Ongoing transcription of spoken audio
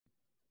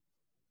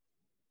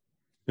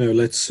Now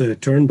let's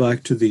turn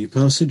back to the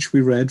passage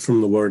we read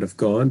from the Word of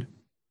God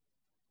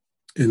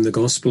in the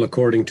Gospel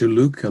according to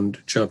Luke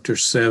and chapter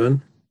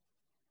 7.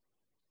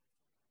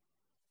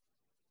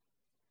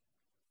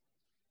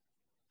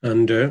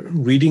 And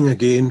reading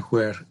again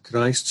where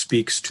Christ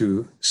speaks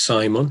to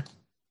Simon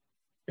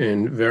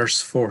in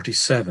verse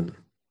 47.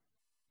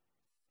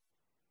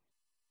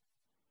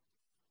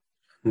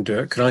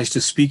 And Christ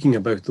is speaking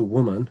about the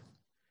woman,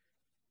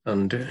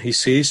 and he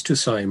says to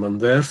Simon,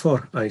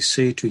 "Therefore I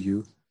say to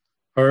you,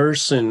 her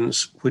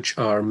sins, which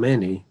are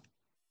many,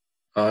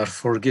 are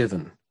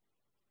forgiven,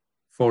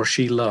 for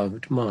she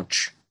loved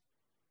much.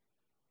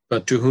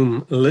 But to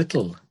whom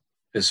little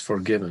is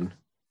forgiven,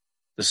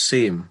 the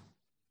same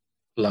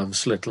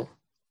loves little.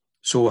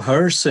 So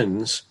her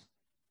sins,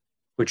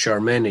 which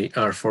are many,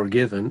 are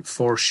forgiven,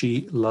 for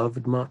she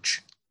loved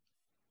much.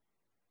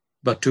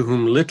 But to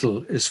whom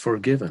little is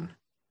forgiven,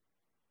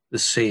 the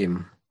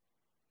same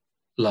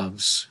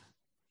loves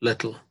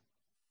little."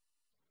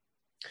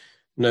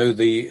 Now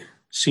the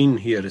scene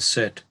here is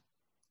set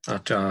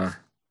at a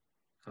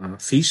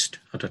feast,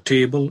 at a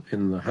table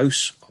in the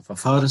house of a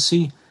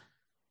Pharisee,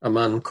 a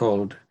man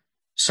called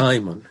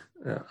Simon,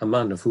 a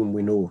man of whom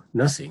we know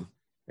nothing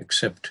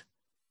except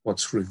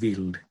what's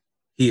revealed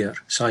here.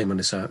 Simon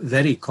is a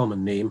very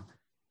common name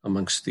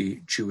amongst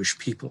the Jewish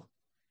people.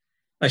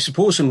 I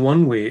suppose in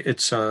one way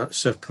it's a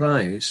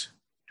surprise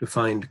to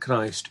find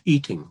Christ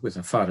eating with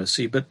a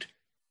Pharisee, but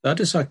that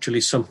is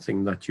actually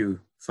something that you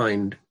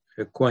find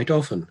quite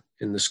often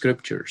in the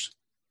Scriptures.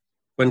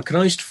 When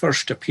Christ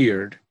first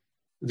appeared,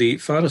 the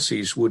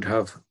Pharisees would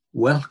have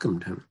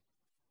welcomed him,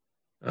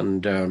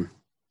 and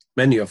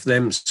many of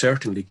them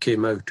certainly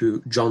came out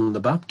to John the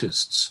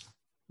Baptist's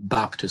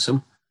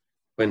baptism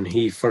when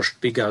he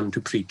first began to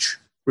preach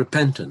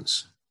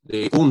repentance.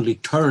 They only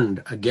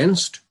turned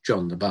against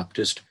John the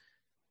Baptist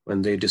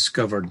when they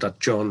discovered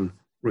that John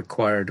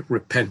required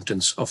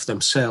repentance of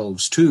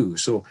themselves too.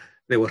 So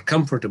they were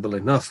comfortable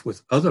enough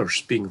with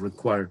others being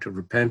required to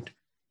repent,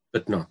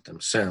 but not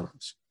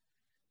themselves.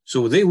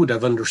 So they would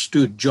have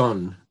understood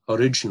John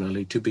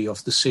originally to be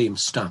of the same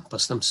stamp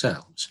as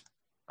themselves,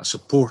 a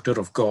supporter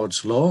of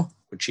God's law,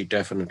 which he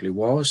definitely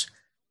was,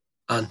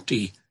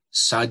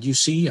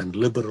 anti-Sadducee and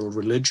liberal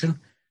religion,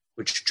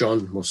 which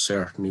John most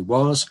certainly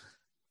was.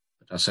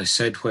 But as I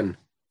said, when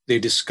they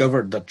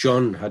discovered that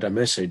John had a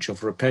message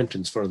of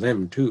repentance for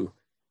them too,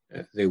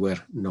 they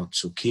were not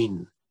so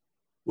keen.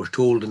 We're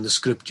told in the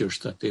Scriptures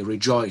that they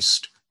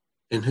rejoiced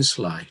in his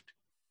light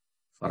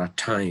for a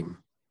time.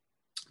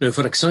 Now,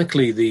 for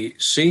exactly the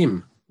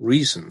same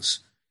reasons,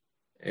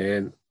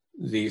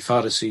 the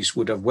Pharisees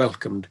would have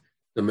welcomed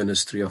the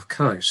ministry of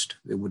Christ.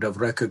 They would have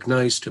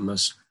recognized him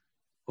as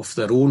of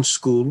their own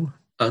school,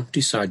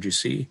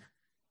 anti-Sadducee,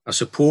 a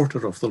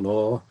supporter of the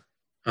law,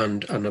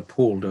 and an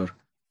upholder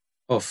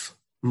of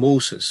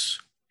Moses'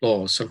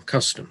 laws and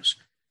customs.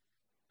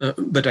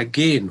 But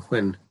again,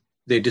 when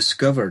they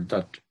discovered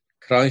that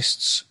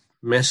Christ's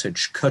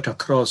message cut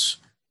across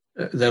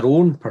their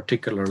own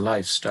particular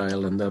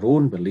lifestyle and their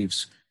own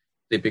beliefs,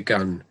 they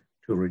began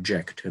to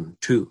reject him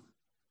too.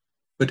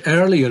 But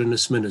earlier in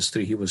his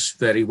ministry, he was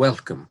very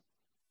welcome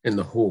in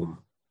the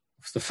home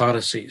of the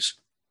Pharisees.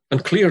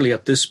 And clearly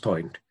at this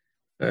point,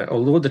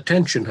 although the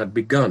tension had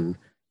begun,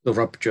 the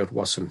rupture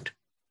wasn't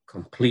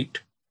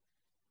complete.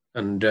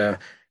 And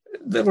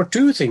there were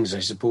two things,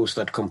 I suppose,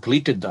 that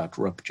completed that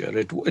rupture.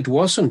 It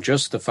wasn't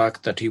just the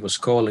fact that he was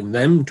calling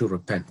them to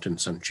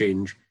repentance and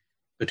change,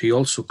 but he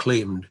also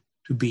claimed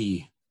to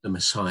be the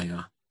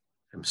Messiah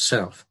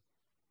himself.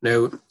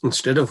 Now,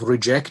 instead of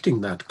rejecting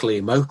that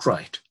claim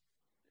outright,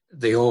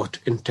 they ought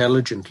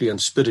intelligently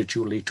and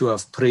spiritually to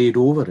have prayed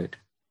over it,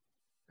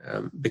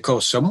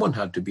 because someone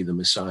had to be the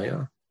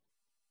Messiah.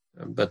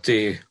 But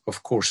they,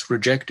 of course,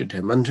 rejected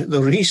him. And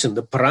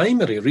the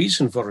primary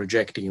reason for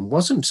rejecting him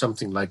wasn't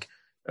something like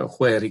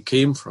where he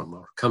came from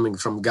or coming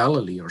from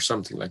Galilee or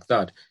something like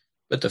that,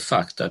 but the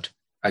fact that,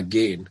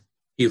 again,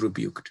 he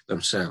rebuked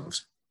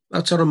themselves.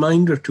 That's a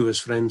reminder to us,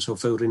 friends,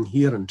 of our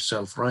inherent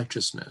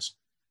self-righteousness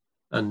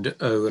and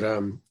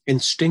our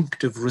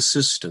instinctive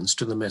resistance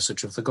to the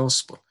message of the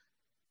gospel.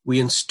 We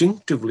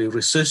instinctively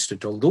resist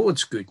it, although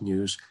it's good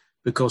news,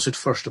 because it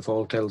first of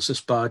all tells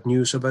us bad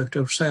news about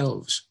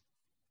ourselves.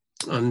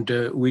 And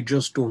we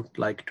just don't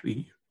like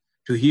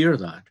to hear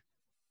that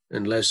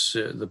unless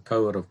the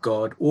power of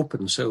God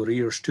opens our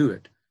ears to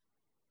it.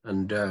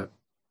 And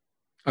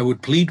I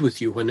would plead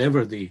with you,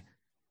 whenever the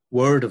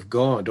Word of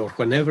God or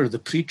whenever the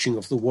preaching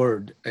of the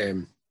Word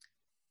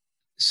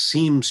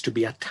seems to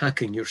be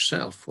attacking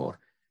yourself or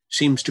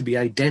seems to be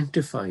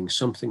identifying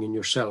something in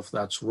yourself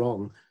that's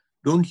wrong,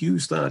 don't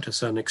use that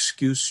as an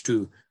excuse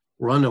to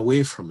run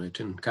away from it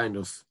in kind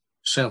of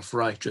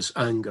self-righteous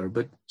anger,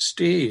 but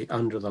stay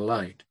under the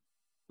light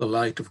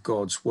of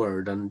God's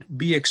Word, and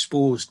be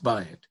exposed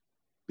by it.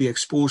 Be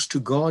exposed to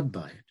God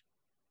by it,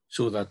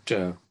 so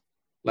that,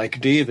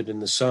 like David in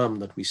the psalm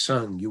that we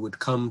sang, you would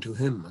come to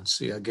him and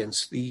say,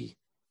 "Against thee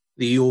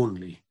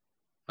only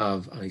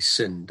have I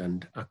sinned,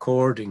 and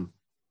according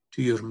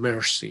to your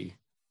mercy,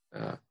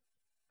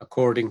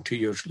 according to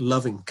your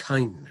loving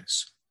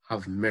kindness,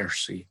 have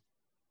mercy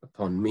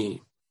upon me.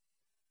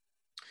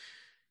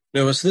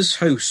 Now, as this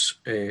house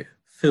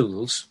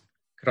fills,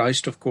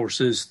 Christ, of course,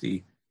 is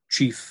the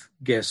chief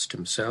guest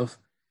himself.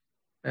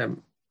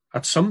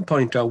 At some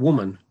point, a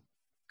woman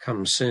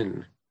comes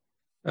in,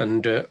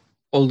 and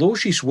although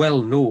she's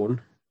well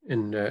known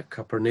in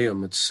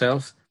Capernaum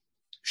itself,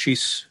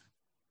 she's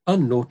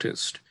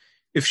unnoticed.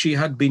 If she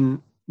had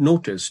been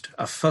noticed,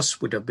 a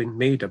fuss would have been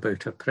made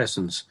about her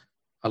presence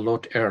a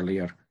lot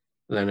earlier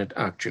than it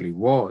actually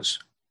was.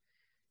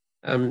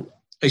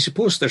 I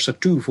suppose there's a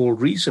twofold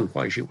reason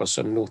why she was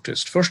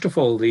unnoticed. First of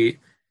all, the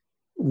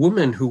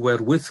women who were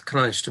with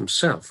Christ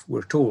himself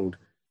were told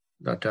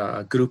that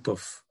a group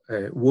of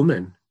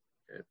women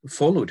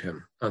followed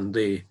him and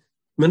they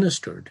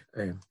ministered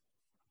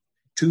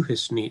to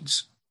his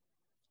needs.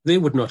 They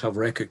would not have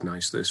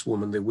recognized this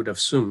woman. They would have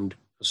assumed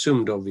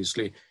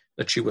obviously,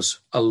 that she was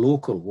a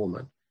local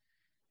woman.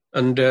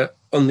 And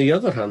on the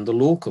other hand, the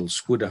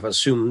locals would have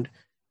assumed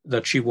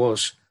that she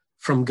was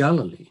from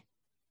Galilee.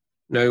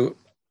 Now,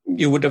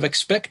 you would have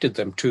expected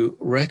them to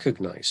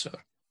recognize her,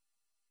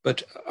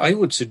 but I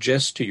would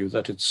suggest to you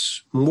that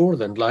it's more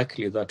than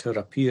likely that her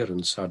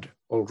appearance had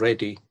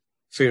already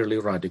fairly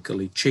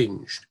radically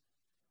changed.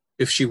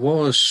 If she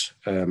was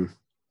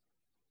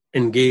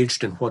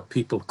engaged in what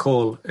people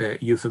call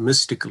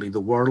euphemistically the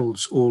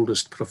world's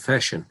oldest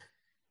profession,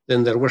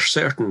 then there were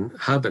certain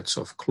habits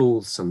of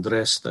clothes and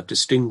dress that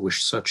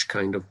distinguished such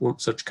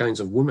kinds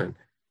of women.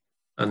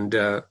 And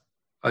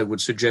I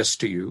would suggest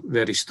to you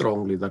very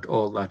strongly that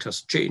all that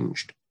has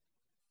changed.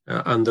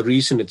 And the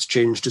reason it's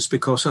changed is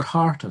because her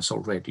heart has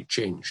already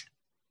changed.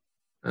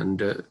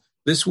 And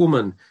this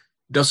woman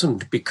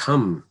doesn't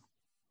become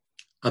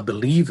a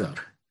believer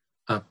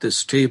at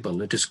this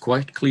table. It is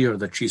quite clear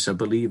that she's a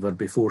believer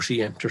before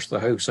she enters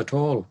the house at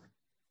all.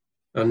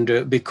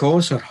 And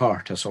because her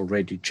heart has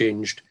already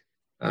changed,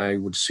 I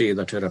would say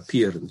that her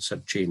appearance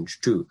had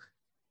changed too.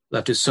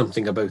 That is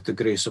something about the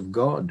grace of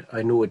God.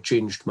 I know it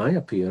changed my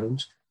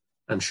appearance.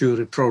 I'm sure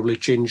it probably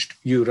changed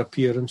your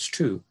appearance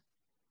too.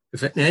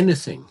 If in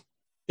anything,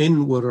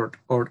 inward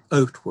or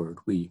outward,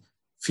 we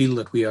feel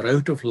that we are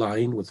out of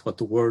line with what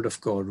the Word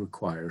of God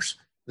requires,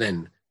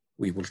 then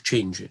we will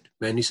change it.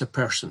 Many's a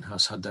person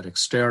has had their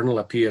external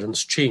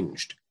appearance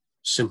changed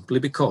simply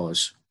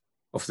because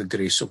of the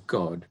grace of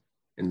God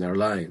in their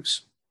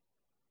lives.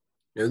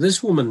 Now,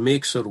 this woman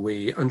makes her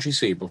way, and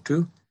she's able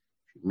to,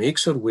 she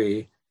makes her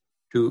way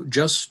to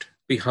just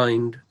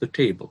behind the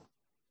table,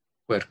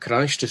 where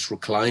Christ is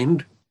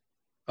reclined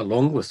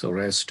along with the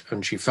rest,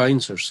 and she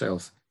finds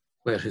herself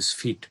where his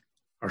feet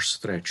are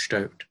stretched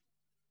out.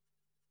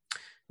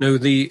 Now,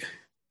 the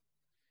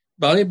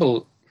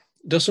Bible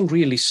doesn't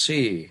really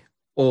say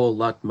all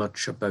that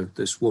much about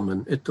this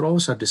woman. It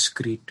draws a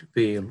discreet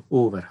veil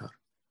over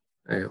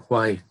her.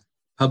 Why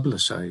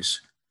publicize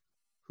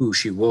who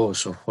she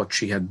was or what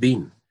she had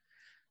been?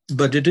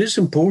 But it is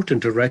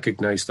important to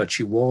recognize that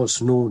she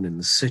was known in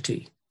the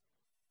city.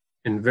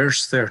 In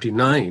verse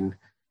 39,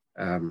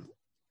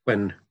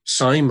 when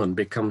Simon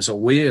becomes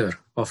aware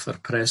of her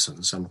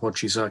presence and what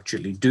she's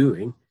actually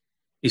doing,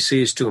 he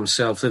says to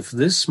himself, if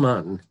this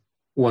man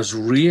was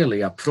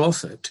really a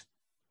prophet,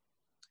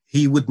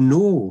 he would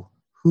know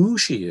who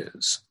she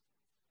is,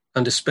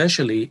 and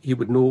especially he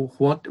would know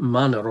what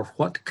manner or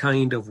what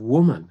kind of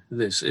woman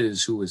this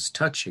is who is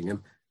touching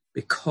him,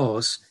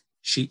 because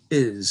she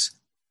is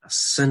a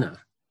sinner.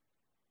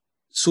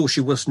 So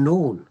she was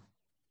known,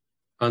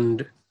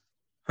 and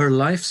her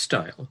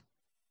lifestyle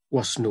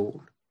was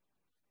known.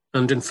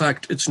 And in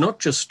fact, it's not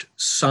just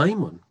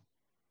Simon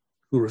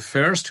who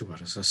refers to her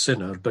as a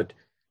sinner, but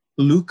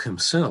Luke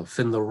himself,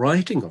 in the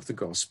writing of the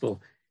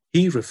gospel,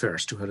 he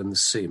refers to her in the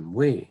same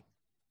way.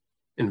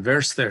 In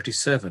verse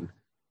 37,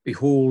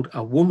 behold,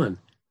 a woman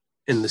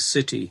in the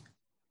city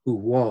who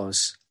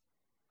was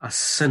a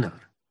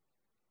sinner.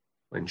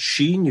 When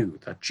she knew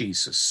that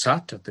Jesus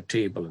sat at the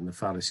table in the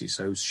Pharisee's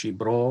house, she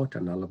brought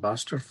an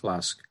alabaster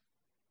flask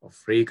of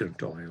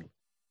fragrant oil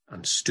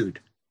and stood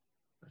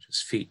at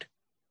his feet.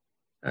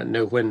 And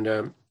now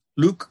when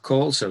Luke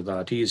calls her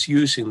that, he is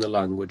using the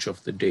language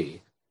of the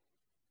day.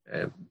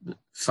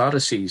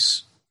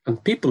 Pharisees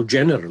and people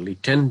generally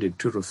tended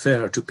to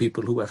refer to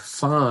people who are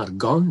far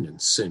gone in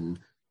sin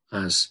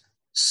as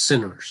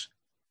sinners.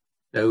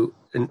 Now,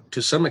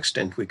 to some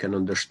extent we can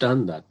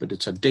understand that, but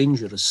it's a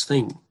dangerous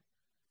thing.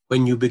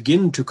 When you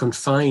begin to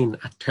confine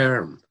a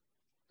term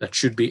that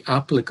should be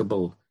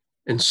applicable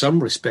in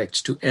some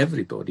respects to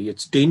everybody,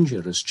 it's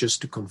dangerous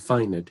just to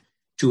confine it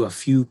to a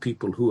few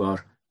people who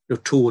are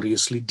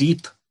notoriously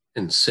deep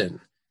in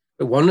sin.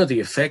 But one of the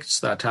effects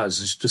that has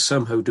is to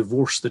somehow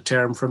divorce the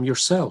term from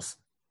yourself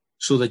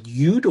so that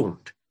you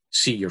don't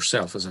see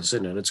yourself as a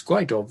sinner. It's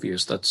quite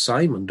obvious that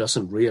Simon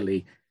doesn't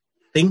really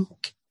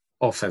think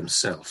of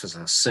himself as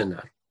a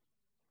sinner.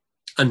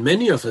 And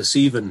many of us,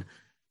 even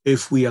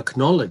if we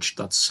acknowledge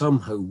that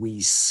somehow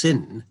we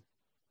sin,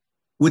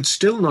 would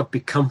still not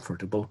be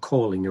comfortable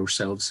calling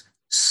ourselves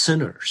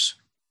sinners.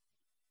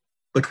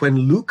 But when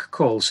Luke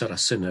calls her a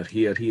sinner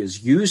here, he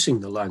is using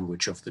the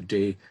language of the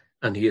day,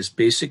 and he is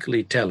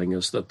basically telling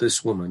us that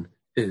this woman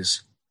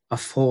is a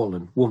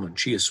fallen woman.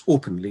 She is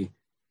openly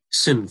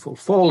sinful.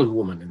 Fallen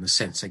woman in the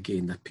sense,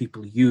 again, that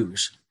people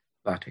use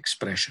that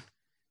expression.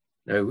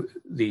 Now,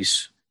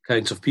 these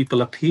kinds of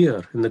people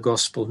appear in the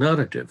gospel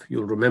narrative.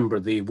 You'll remember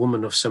the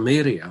woman of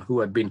Samaria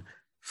who had been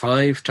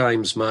 5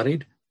 times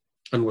married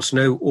and was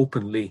now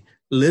openly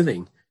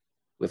living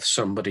with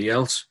somebody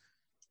else.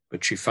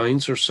 But she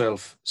finds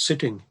herself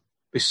sitting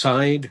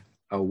beside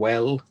a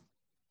well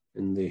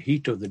in the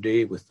heat of the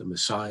day with the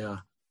Messiah,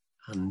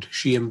 and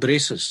she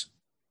embraces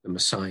the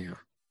Messiah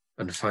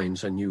and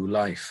finds a new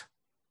life.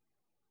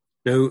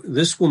 Now,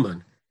 this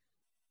woman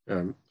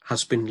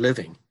has been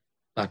living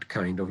that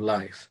kind of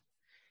life.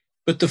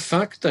 But the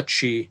fact that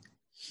she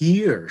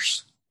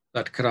hears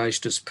that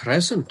Christ is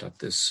present at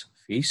this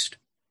feast,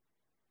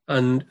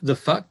 and the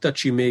fact that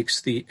she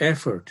makes the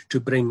effort to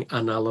bring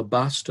an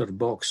alabaster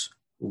box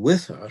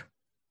with her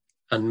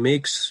and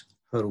makes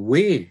her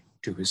way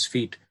to his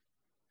feet,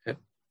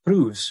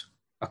 proves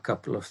a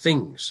couple of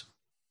things.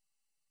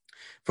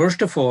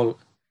 First of all,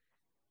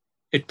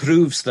 it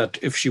proves that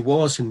if she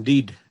was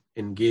indeed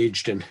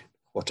engaged in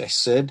what I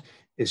said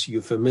is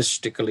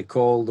euphemistically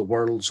called the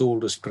world's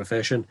oldest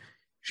profession,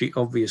 she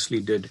obviously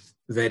did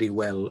very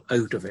well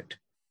out of it.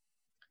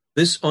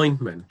 This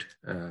ointment,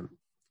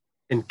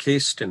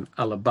 encased in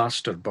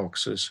alabaster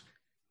boxes,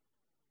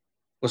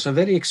 was a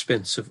very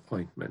expensive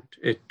ointment.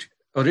 It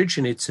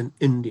originates in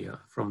India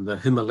from the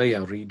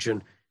Himalaya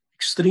region,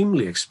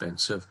 extremely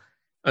expensive,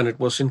 and it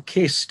was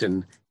encased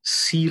in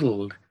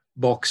sealed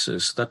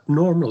boxes that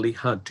normally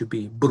had to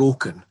be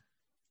broken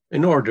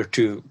in order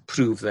to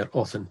prove their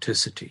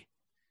authenticity.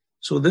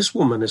 So this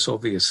woman is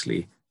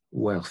obviously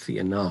wealthy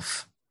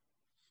enough.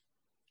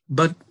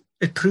 But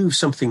it proves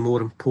something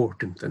more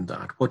important than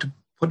that. What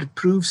it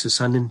proves is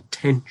an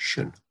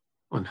intention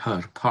on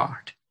her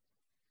part.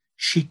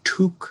 She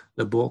took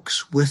the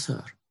box with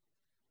her,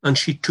 and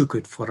she took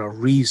it for a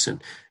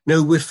reason.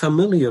 Now, we're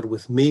familiar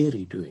with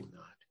Mary doing that.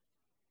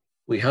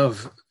 We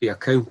have the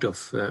account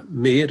of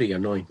Mary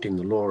anointing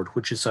the Lord,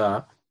 which is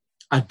a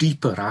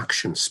deeper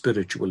action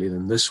spiritually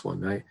than this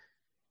one.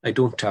 I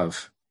don't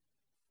have,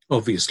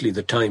 obviously,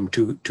 the time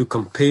to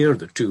compare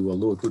the two,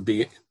 although it would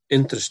be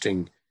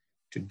interesting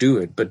to do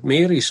it. But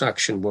Mary's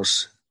action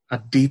was a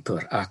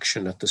deeper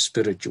action at the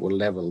spiritual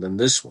level than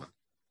this one.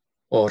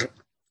 Or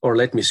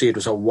let me say it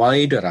was a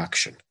wider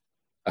action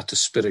at the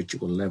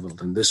spiritual level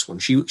than this one.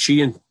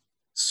 She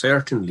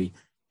certainly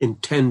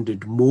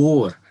intended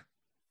more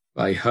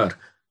by her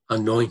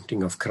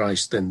anointing of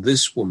Christ than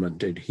this woman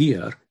did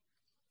here.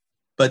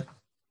 But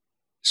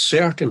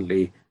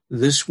certainly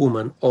this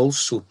woman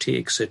also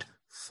takes it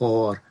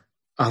for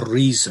a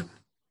reason.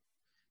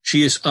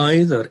 She is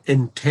either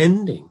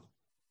intending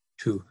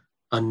to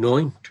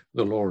anoint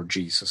the Lord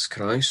Jesus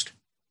Christ,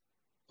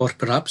 or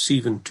perhaps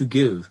even to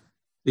give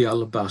the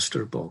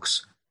alabaster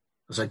box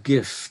as a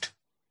gift.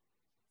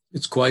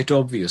 It's quite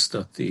obvious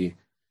that the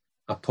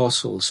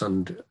apostles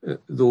and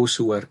those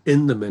who were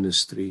in the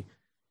ministry,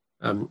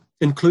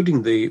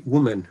 including the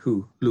woman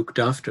who looked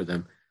after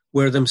them,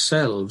 were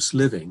themselves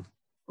living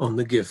on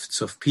the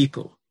gifts of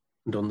people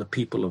and on the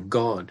people of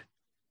God.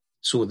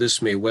 So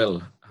this may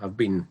well have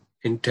been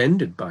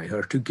intended by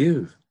her to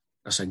give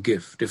as a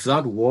gift. If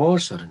that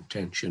was her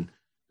intention,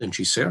 then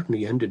she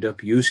certainly ended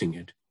up using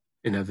it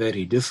in a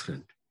very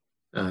different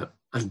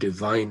and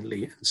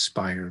divinely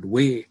inspired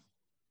way.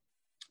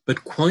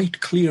 But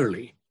quite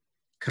clearly,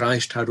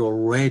 Christ had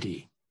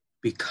already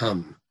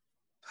become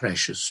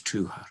precious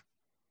to her.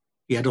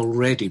 He had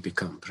already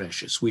become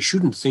precious. We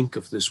shouldn't think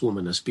of this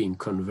woman as being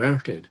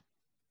converted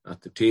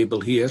at the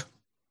table here.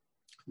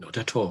 Not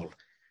at all.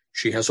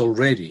 She has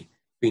already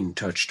been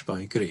touched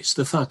by grace.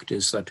 The fact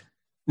is that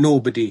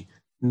nobody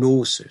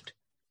knows it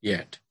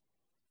yet.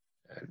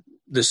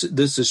 This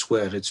is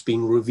where it's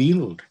being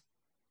revealed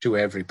to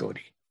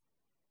everybody.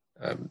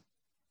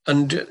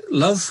 And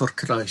love for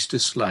Christ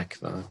is like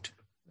that.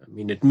 I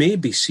mean, it may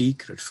be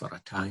secret for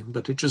a time,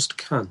 but it just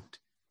can't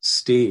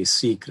stay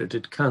secret.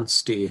 It can't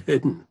stay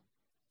hidden.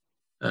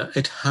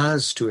 It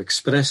has to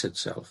express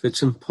itself.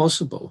 It's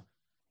impossible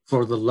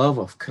for the love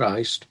of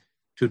Christ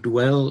to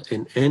dwell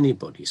in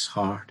anybody's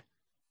heart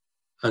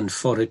and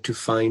for it to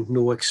find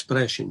no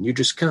expression. You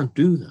just can't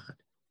do that.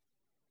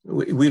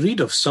 We read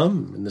of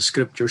some in the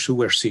scriptures who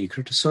were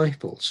secret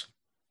disciples.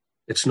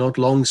 It's not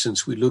long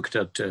since we looked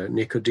at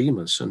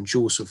Nicodemus and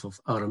Joseph of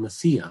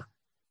Arimathea,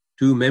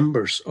 2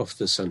 members of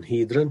the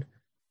Sanhedrin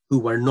who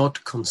were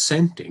not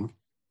consenting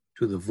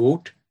to the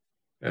vote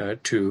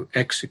to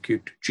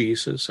execute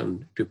Jesus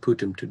and to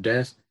put him to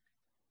death.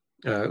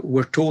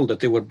 We're told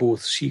that they were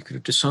both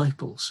secret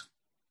disciples.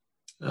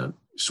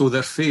 So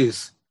their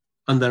faith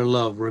and their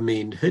love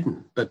remained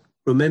hidden. But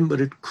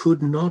remember, it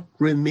could not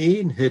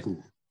remain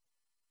hidden.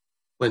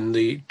 When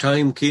the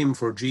time came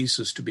for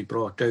Jesus to be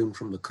brought down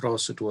from the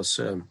cross, it was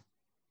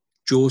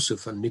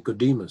Joseph and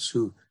Nicodemus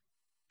who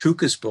took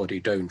his body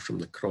down from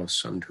the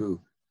cross and who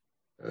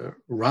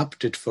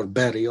wrapped it for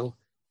burial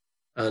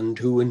and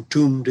who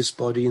entombed his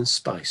body in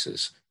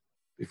spices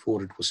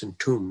before it was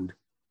entombed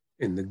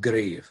in the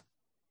grave.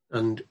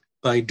 And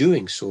by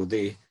doing so,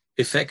 they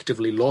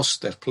effectively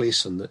lost their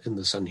place in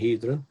the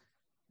Sanhedrin.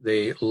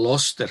 They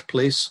lost their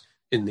place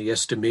in the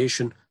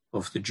estimation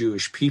of the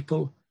Jewish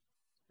people.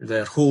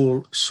 Their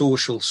whole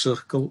social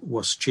circle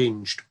was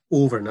changed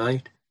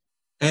overnight.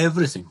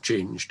 Everything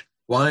changed.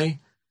 Why?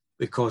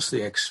 Because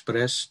they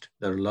expressed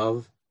their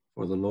love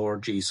for the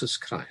Lord Jesus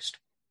Christ.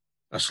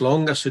 As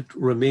long as it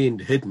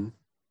remained hidden,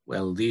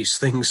 well, these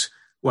things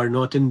were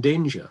not in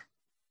danger.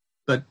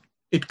 But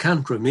it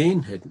can't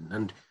remain hidden.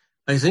 And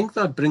I think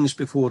that brings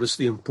before us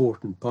the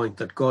important point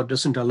that God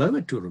doesn't allow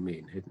it to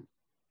remain hidden.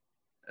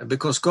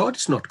 Because God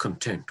is not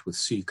content with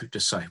secret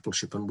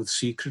discipleship and with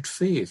secret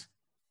faith.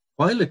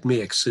 While it may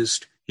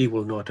exist, he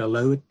will not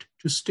allow it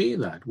to stay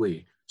that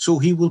way. So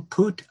he will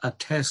put a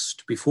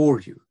test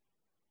before you.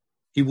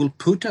 He will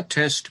put a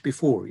test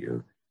before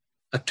you,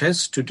 a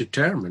test to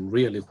determine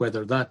really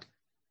whether that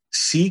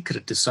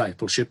secret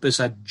discipleship is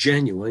a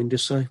genuine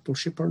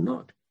discipleship or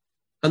not.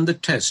 And the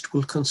test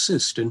will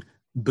consist in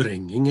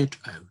bringing it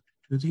out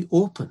to the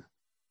open.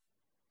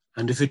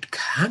 And if it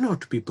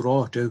cannot be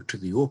brought out to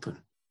the open,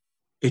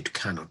 it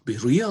cannot be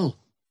real.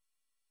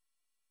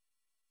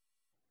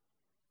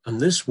 And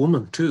this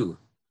woman, too,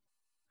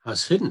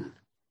 has hidden,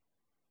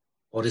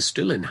 or is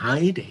still in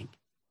hiding.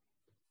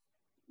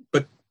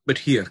 But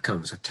here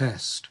comes a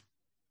test.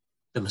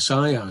 The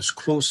Messiah is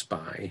close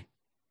by,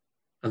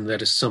 and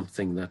there is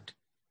something that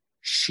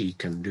she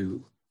can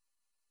do.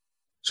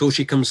 So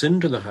she comes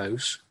into the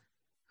house.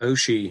 How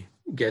she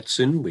gets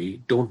in,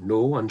 we don't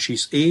know, and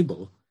she's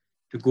able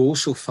to go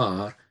so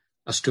far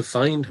as to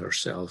find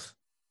herself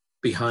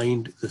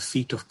behind the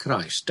feet of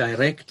Christ,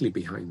 directly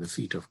behind the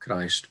feet of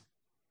Christ,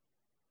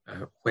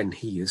 when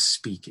he is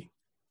speaking.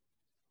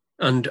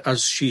 And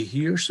as she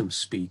hears him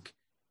speak,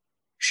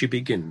 she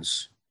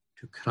begins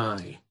to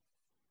cry.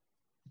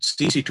 It's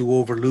easy to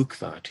overlook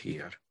that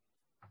here,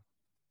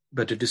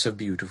 but it is a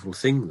beautiful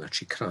thing that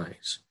she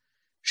cries.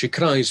 She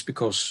cries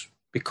because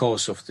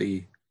of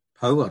the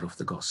power of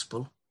the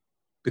gospel,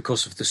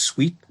 because of the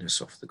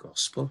sweetness of the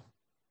gospel,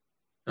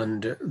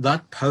 and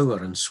that power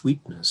and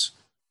sweetness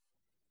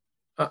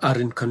are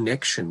in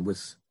connection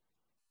with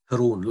her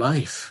own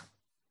life,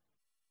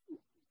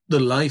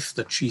 the life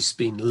that she's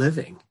been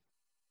living,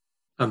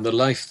 and the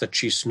life that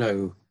she's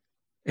now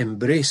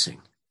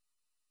embracing.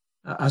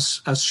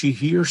 As she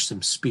hears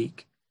him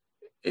speak,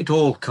 it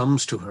all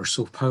comes to her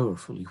so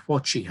powerfully,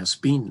 what she has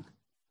been,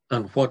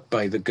 and what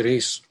by the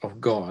grace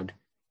of God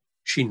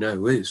she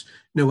now is.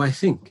 Now, I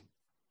think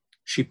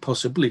she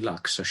possibly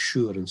lacks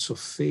assurance of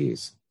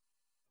faith.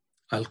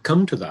 I'll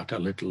come to that a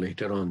little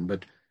later on,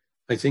 but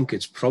I think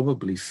it's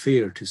probably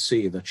fair to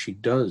say that she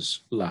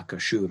does lack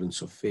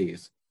assurance of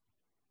faith.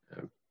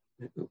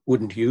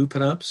 Wouldn't you,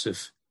 perhaps,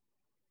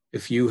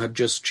 if you had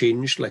just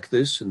changed like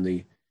this in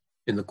the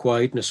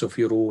quietness of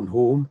your own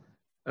home,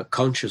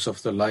 conscious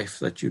of the life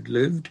that you'd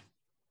lived?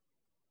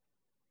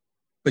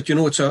 But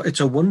it's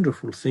a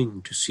wonderful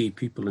thing to see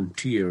people in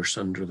tears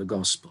under the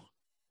gospel.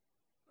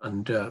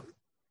 And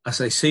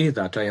as I say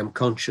that, I am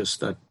conscious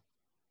that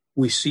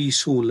we see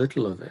so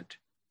little of it,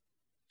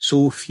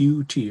 so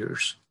few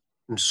tears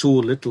and so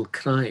little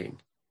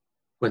crying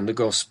when the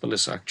gospel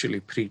is actually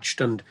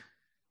preached. And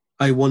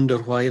I wonder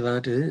why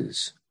that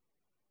is.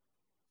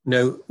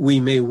 Now, we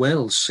may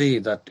well say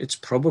that it's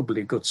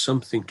probably got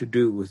something to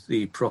do with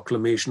the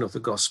proclamation of the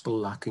gospel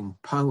lacking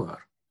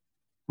power.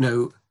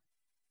 Now,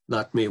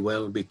 that may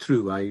well be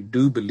true. I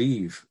do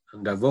believe,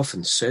 and I've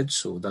often said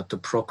so, that the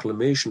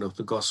proclamation of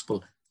the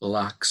gospel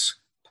lacks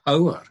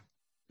power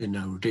in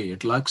our day.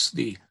 It lacks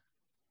the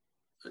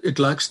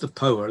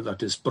power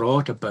that is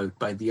brought about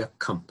by the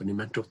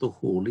accompaniment of the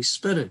Holy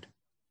Spirit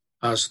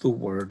as the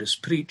word is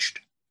preached.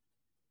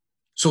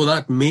 So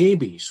that may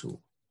be so.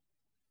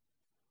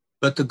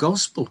 But the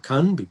gospel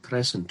can be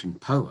present in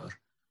power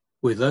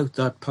without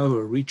that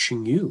power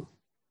reaching you.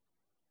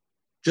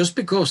 Just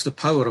because the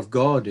power of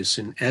God is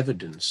in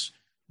evidence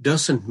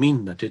doesn't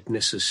mean that it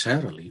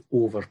necessarily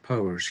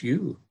overpowers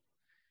you.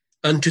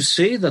 And to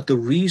say that the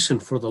reason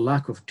for the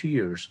lack of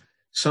tears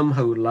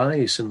somehow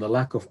lies in the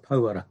lack of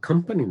power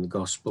accompanying the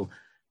gospel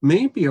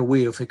may be a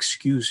way of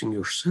excusing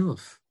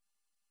yourself.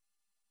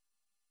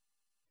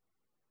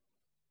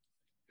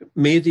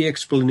 May the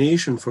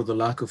explanation for the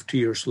lack of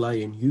tears lie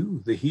in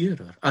you, the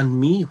hearer, and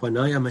me when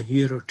I am a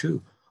hearer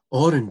too,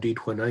 or indeed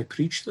when I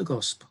preach the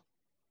gospel.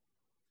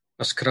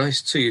 As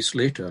Christ says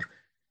later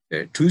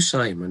to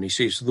Simon, he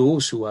says,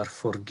 those who are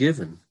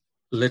forgiven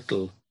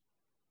little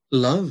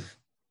love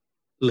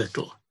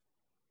little,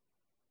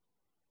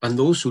 and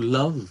those who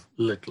love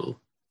little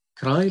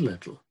cry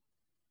little.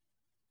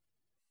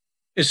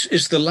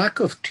 Is the lack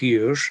of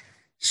tears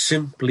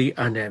simply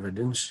an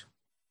evidence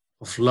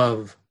of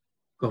love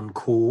gone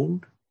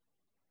cold?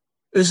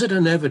 Is it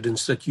an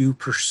evidence that you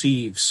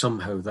perceive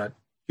somehow that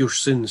your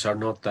sins are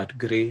not that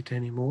great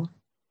anymore?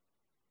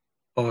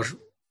 Or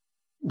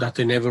that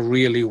they never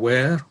really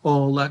were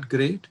all that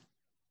great?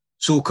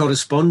 So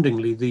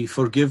correspondingly, the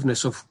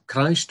forgiveness of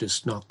Christ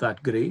is not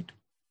that great.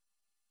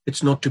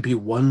 It's not to be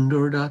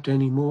wondered at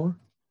anymore.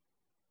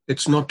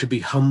 It's not to be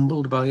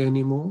humbled by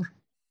anymore.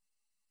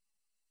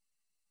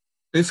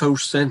 If our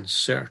sense,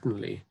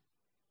 certainly,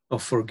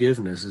 of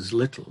forgiveness is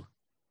little,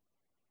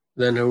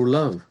 then our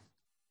love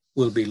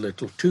will be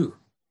little too.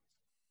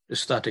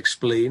 Does that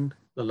explain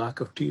the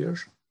lack of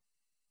tears?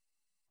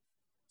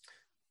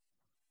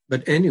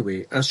 But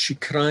anyway, as she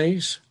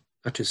cries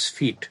at his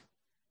feet,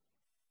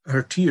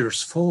 her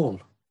tears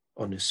fall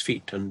on his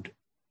feet, and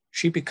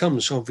she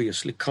becomes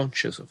obviously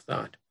conscious of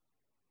that.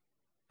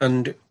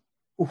 And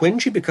when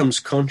she becomes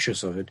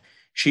conscious of it,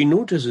 she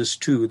notices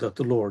too that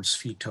the Lord's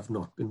feet have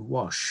not been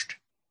washed.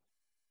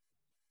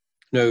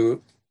 Now,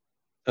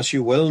 as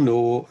you well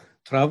know,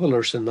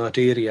 travellers in that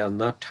area in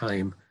that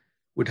time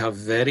would have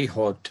very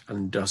hot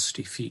and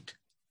dusty feet.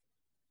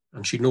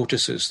 And she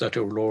notices that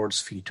our Lord's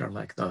feet are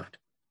like that.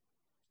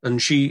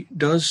 And she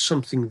does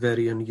something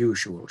very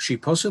unusual. She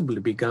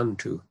possibly began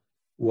to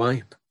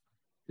wipe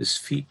his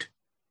feet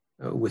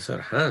with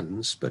her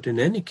hands, but in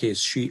any case,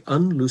 she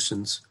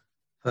unloosens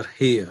her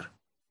hair,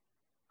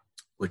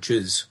 which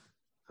is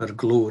her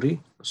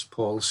glory. As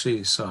Paul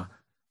says,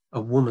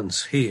 a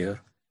woman's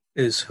hair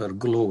is her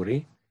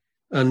glory,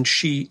 and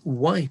she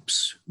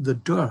wipes the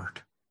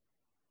dirt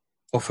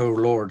of our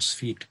Lord's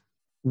feet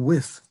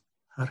with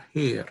her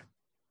hair.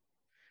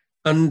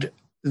 And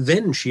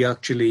then she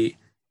actually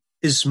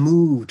is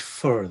moved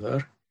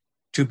further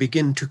to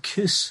begin to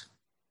kiss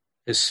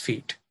his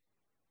feet.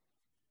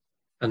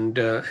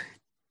 And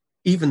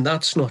even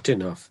that's not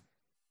enough.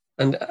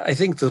 And I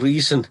think the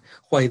reason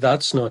why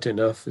that's not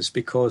enough is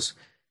because,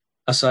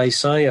 as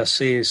Isaiah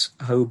says,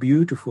 how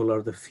beautiful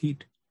are the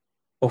feet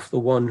of the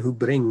one who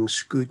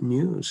brings good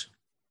news.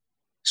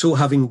 So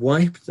having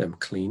wiped them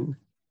clean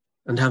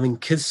and having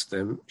kissed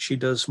them, she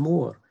does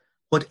more.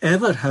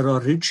 Whatever her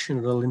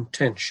original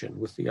intention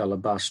with the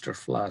alabaster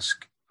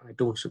flask, I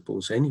don't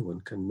suppose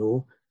anyone can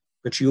know,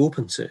 but she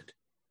opens it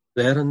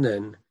there and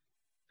then,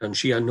 and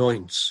she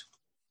anoints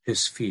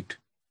his feet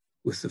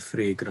with the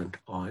fragrant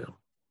oil.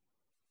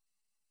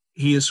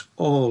 He is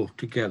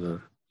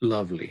altogether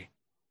lovely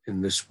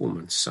in this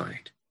woman's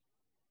sight,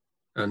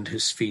 and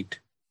his feet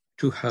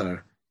to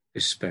her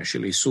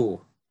especially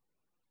so.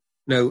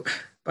 Now,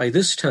 by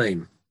this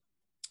time,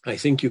 I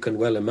think you can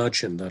well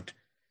imagine that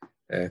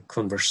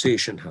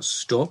conversation has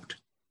stopped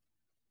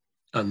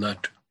and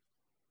that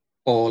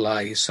all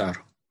eyes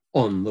are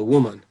on the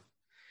woman.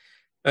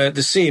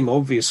 The same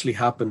obviously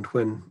happened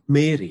when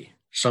Mary,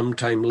 some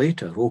time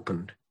later,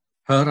 opened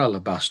her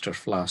alabaster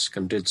flask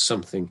and did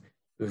something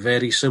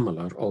very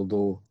similar,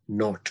 although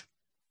not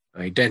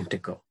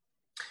identical.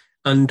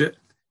 And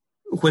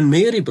when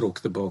Mary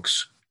broke the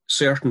box,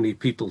 certainly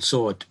people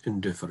saw it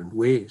in different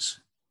ways.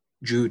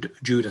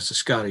 Judas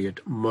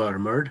Iscariot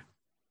murmured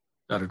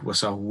that it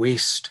was a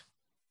waste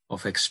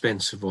of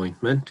expensive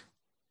ointment.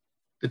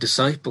 The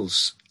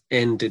disciples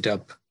ended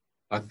up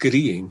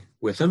agreeing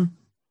with him.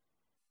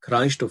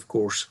 Christ, of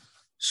course,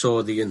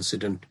 saw the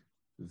incident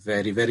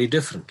very, very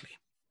differently.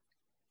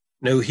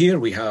 Now here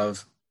we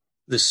have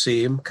the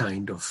same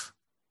kind of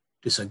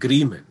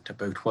disagreement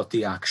about what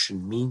the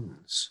action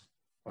means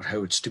or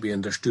how it's to be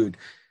understood.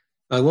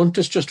 I want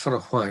us just for a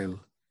while,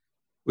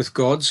 with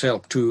God's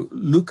help, to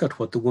look at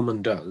what the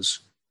woman does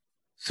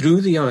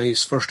through the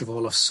eyes, first of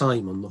all, of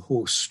Simon the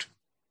host.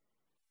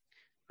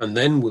 And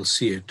then we'll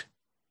see it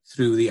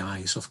through the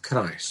eyes of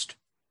Christ,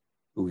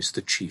 who is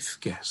the chief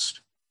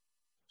guest.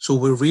 So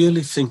we're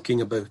really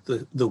thinking about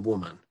the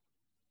woman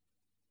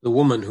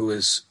who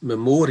is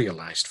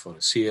memorialized for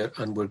us here,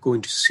 and we're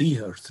going to see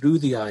her through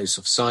the eyes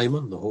of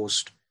Simon, the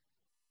host,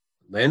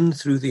 and then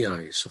through the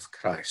eyes of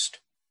Christ,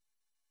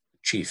 the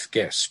chief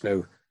guest.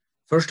 Now,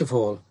 first of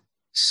all,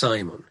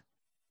 Simon.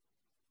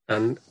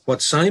 And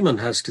what Simon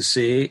has to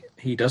say,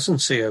 he doesn't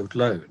say out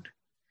loud.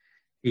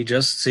 He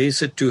just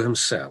says it to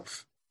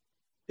himself.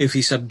 If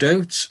he's had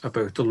doubts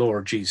about the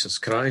Lord Jesus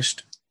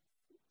Christ,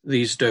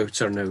 these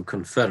doubts are now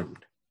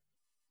confirmed.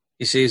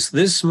 He says,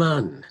 this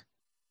man,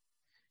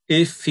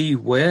 if he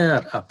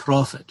were a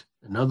prophet,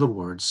 in other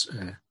words,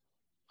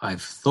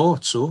 I've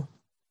thought so,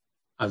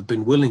 I've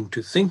been willing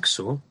to think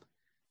so,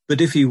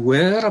 but if he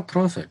were a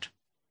prophet,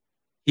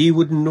 he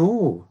would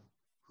know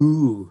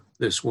who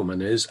this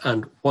woman is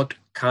and what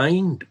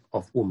kind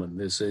of woman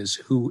this is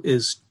who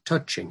is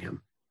touching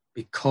him,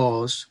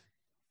 because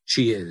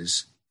she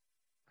is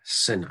a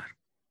sinner.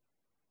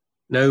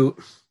 Now,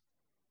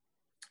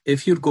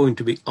 if you're going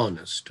to be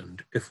honest,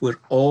 and if we're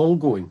all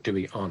going to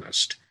be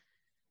honest,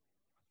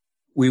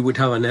 we would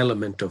have an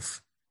element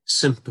of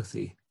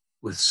sympathy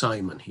with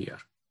Simon here.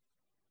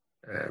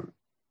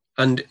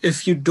 And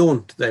if you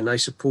don't, then I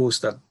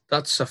suppose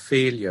that's a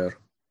failure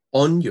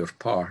on your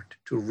part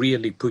to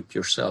really put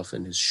yourself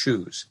in his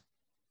shoes.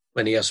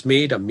 When he has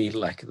made a meal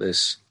like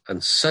this,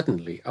 and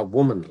suddenly a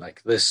woman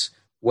like this,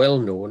 well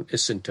known,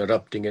 is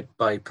interrupting it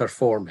by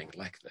performing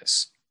like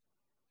this.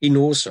 He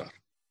knows her.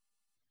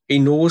 He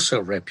knows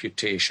her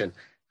reputation,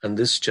 and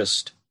this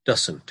just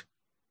doesn't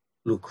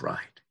look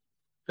right.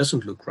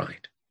 Doesn't look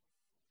right.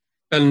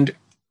 And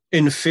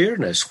in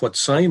fairness, what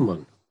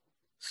Simon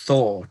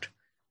thought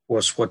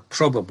was what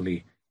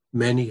probably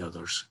many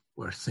others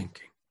were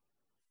thinking.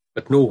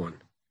 But no one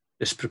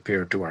is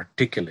prepared to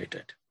articulate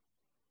it.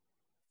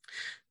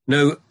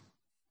 Now,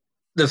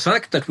 the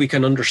fact that we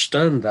can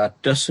understand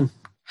that doesn't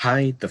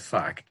hide the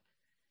fact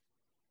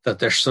that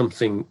there's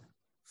something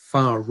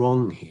far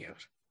wrong here.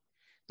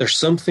 There's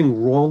something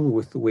wrong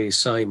with the way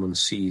Simon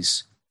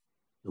sees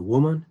the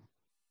woman,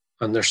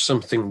 and there's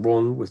something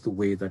wrong with the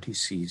way that he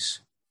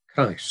sees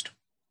Christ.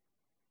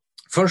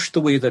 First,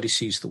 the way that he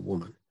sees the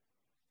woman.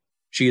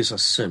 She is a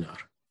sinner.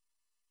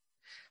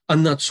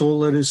 And that's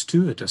all there is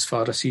to it as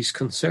far as he's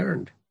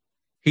concerned.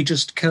 He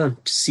just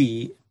can't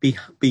see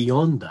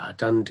beyond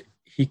that, and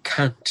he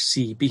can't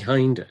see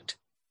behind it.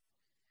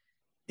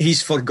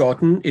 He's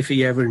forgotten, if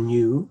he ever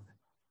knew,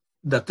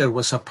 that there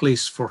was a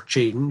place for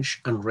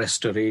change and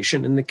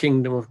restoration in the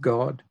kingdom of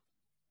God.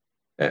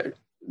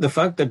 The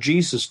fact that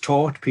Jesus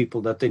taught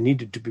people that they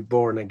needed to be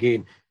born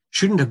again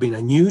shouldn't have been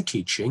a new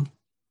teaching.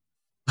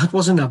 That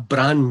wasn't a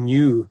brand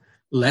new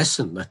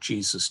lesson that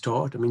Jesus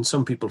taught. I mean,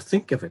 some people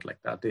think of it like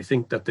that. They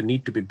think that the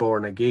need to be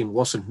born again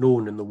wasn't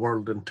known in the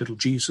world until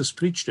Jesus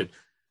preached it.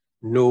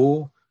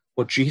 No,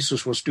 what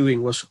Jesus was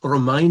doing was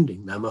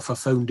reminding them of a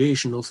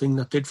foundational thing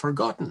that they'd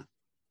forgotten.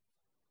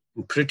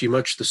 In pretty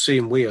much the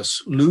same way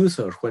as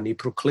Luther, when he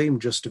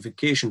proclaimed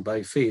justification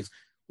by faith,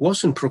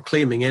 wasn't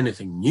proclaiming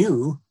anything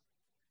new.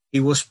 He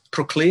was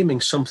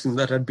proclaiming something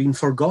that had been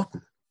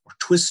forgotten or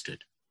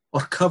twisted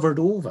or covered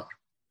over.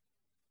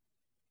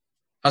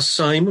 Has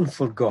Simon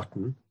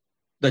forgotten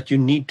that you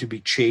need to be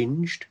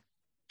changed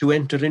to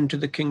enter into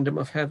the kingdom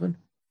of heaven?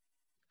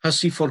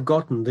 Has he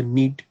forgotten the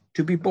need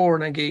to be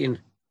born again?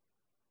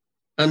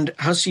 And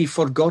has he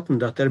forgotten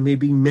that there may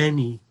be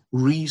many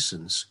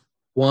reasons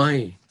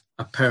why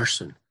a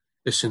person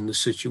is in the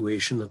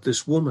situation that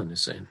this woman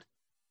is in?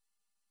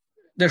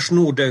 There's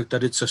no doubt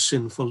that it's a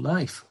sinful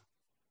life,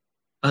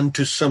 and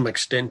to some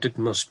extent it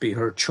must be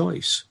her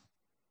choice.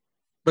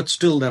 But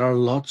still there are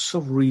lots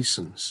of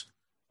reasons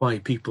why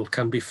people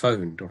can be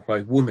found, or why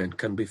women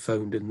can be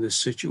found in this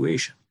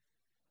situation.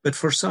 But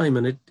for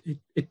Simon,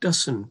 it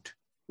doesn't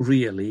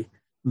really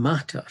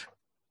matter.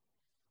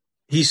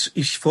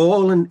 He's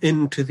fallen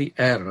into the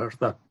error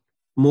that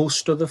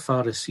most of the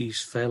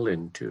Pharisees fell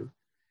into,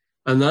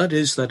 and that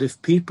is that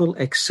if people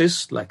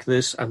exist like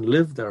this and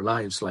live their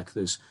lives like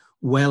this,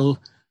 well,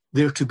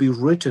 they're to be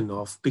written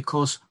off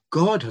because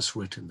God has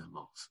written them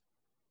off.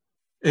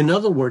 In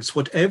other words,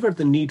 whatever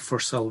the need for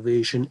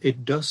salvation,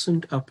 it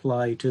doesn't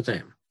apply to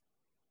them.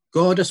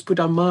 God has put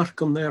a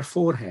mark on their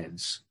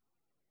foreheads.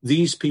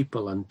 These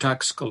people and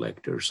tax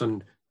collectors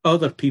and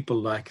other people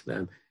like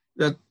them,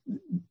 that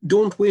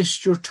don't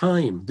waste your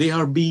time. They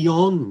are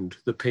beyond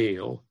the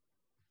pale.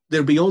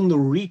 They're beyond the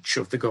reach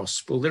of the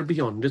gospel. They're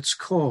beyond its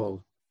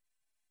call.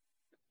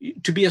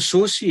 To be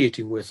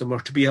associating with them or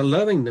to be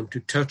allowing them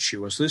to touch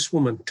you, as this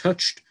woman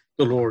touched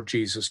the Lord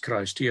Jesus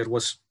Christ here,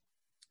 was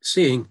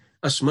saying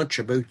as much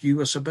about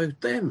you as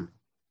about them.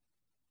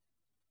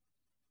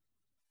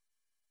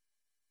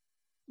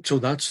 So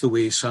that's the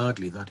way,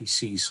 sadly, that he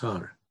sees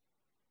her.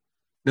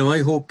 Now,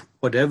 I hope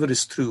whatever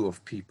is true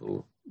of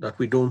people, that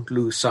we don't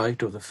lose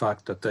sight of the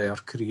fact that they are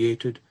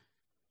created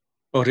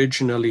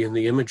originally in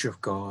the image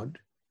of God,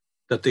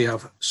 that they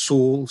have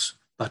souls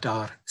that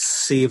are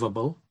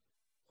savable,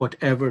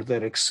 whatever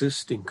their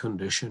existing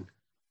condition,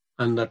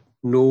 and that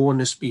no one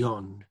is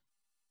beyond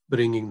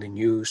bringing the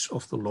news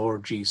of the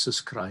Lord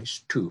Jesus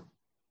Christ to,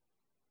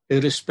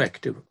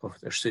 irrespective of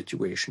their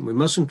situation. We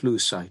mustn't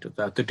lose sight of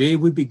that. The day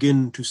we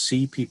begin to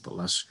see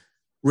people as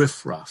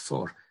riffraff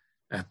or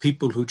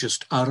people who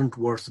just aren't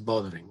worth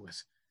bothering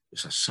with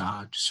is a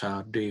sad,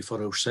 sad day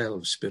for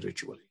ourselves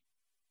spiritually.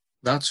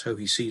 That's how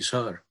he sees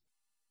her.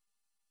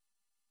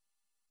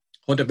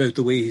 What about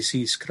the way he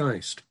sees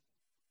Christ?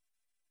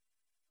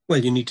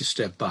 Well, you need to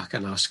step back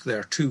and ask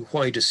there too,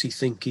 why does he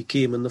think he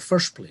came in the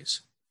first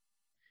place?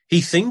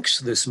 He thinks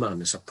this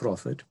man is a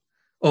prophet.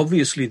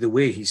 Obviously, the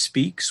way he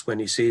speaks when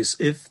he says,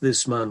 if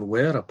this man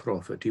were a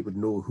prophet, he would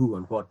know who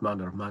and what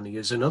manner of man he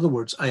is. In other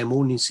words, I am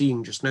only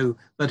seeing just now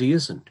that he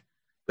isn't,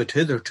 but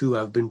hitherto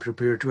I've been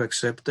prepared to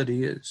accept that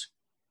he is.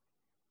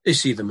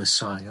 Is he the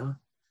Messiah?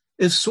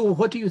 If so,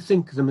 what do you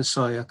think the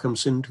Messiah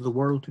comes into the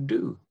world to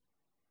do?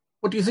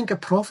 What do you think a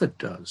prophet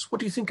does? What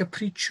do you think a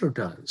preacher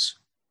does?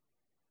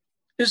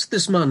 Is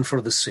this man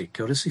for the sick,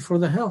 or is he for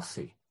the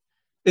healthy?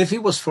 If he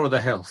was for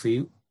the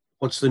healthy,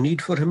 what's the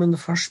need for him in the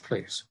first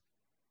place?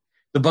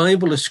 The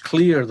Bible is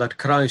clear that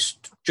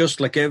Christ, just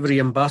like every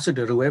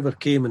ambassador who ever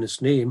came in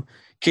his name,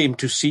 came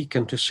to seek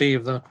and to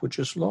save that which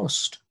is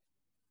lost.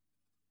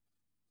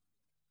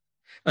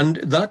 And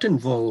that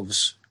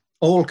involves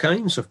all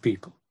kinds of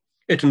people.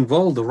 It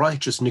involved the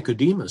righteous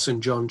Nicodemus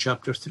in John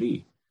chapter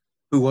 3,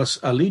 who was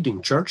a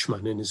leading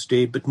churchman in his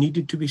day but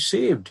needed to be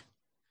saved.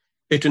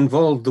 It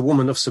involved the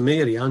woman of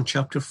Samaria in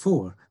chapter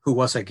 4, who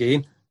was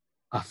again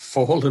a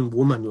fallen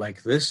woman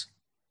like this,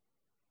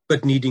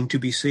 but needing to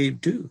be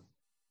saved too.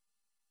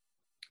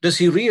 Does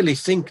he really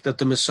think that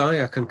the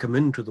Messiah can come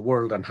into the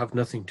world and have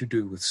nothing to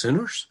do with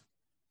sinners?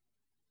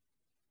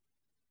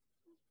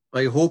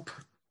 I hope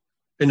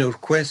in our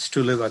quest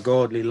to live a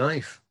godly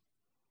life.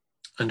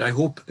 And I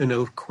hope in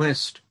our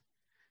quest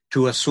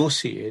to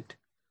associate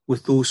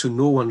with those who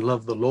know and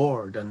love the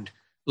Lord, and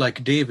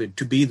like David,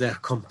 to be their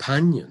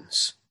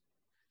companions.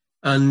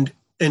 And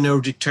in our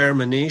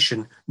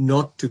determination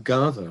not to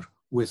gather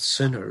with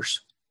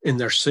sinners in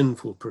their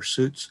sinful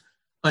pursuits,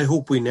 I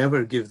hope we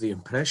never give the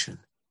impression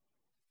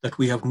that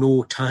we have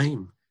no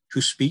time to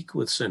speak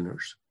with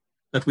sinners,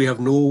 that we have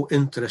no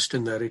interest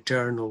in their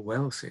eternal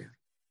welfare.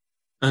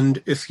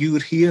 And if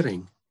you're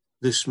hearing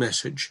this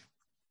message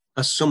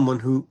as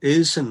someone who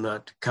is in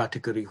that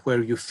category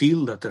where you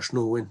feel that there's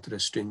no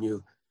interest in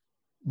you,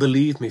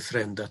 believe me,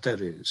 friend, that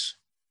there is.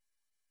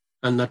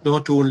 And that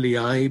not only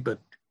I, but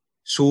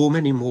so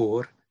many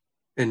more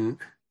in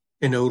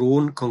our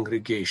own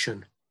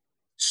congregation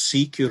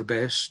seek your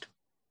best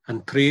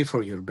and pray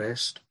for your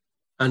best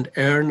and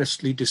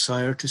earnestly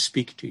desire to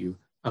speak to you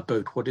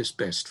about what is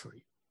best for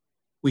you.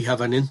 We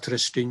have an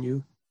interest in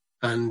you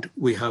and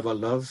we have a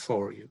love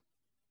for you.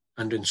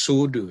 And in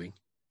so doing,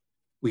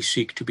 we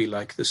seek to be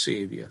like the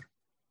Saviour.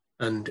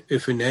 And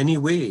if in any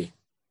way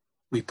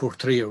we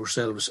portray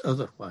ourselves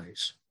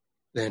otherwise,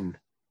 then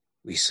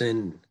we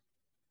sin.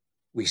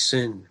 We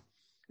sin.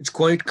 It's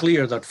quite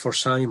clear that for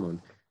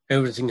Simon,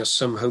 everything has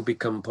somehow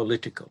become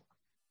political.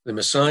 The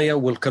Messiah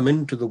will come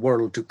into the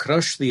world to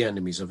crush the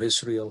enemies of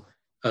Israel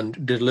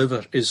and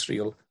deliver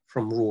Israel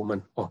from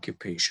Roman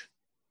occupation.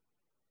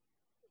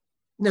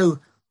 Now,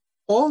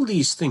 all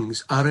these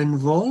things are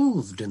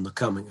involved in the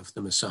coming of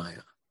the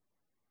Messiah.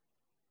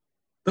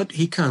 But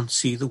he can't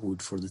see the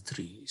wood for the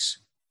trees.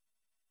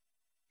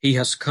 He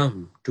has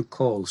come to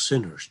call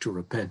sinners to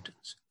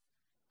repentance,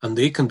 and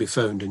they can be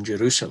found in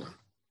Jerusalem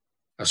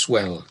as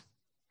well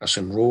as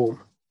in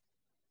Rome.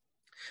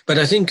 But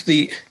I think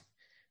the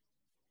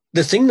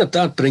thing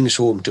that brings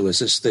home to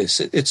us is this.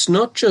 It's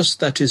not just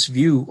that his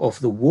view of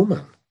the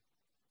woman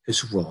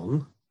is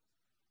wrong,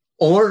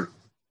 or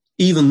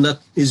even that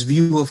his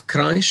view of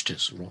Christ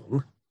is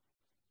wrong.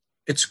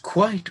 It's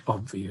quite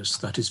obvious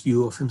that his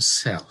view of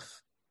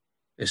himself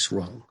is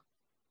wrong.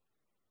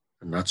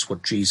 And that's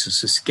what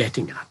Jesus is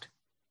getting at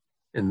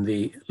in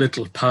the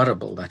little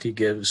parable that he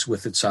gives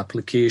with its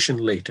application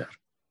later.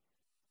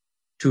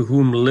 To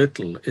whom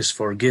little is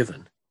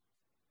forgiven,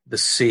 the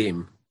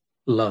same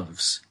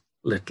loves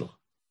little.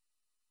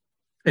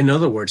 In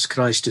other words,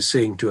 Christ is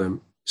saying to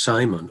him,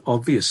 Simon,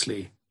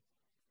 obviously,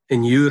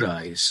 in your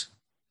eyes,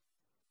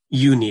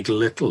 you need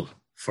little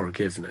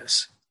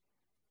forgiveness.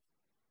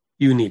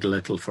 You need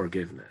little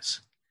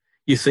forgiveness.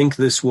 You think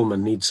this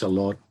woman needs a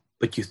lot,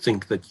 but you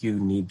think that you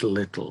need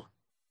little.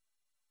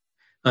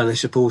 And I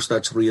suppose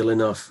that's real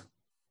enough.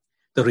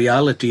 The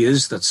reality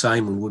is that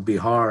Simon would be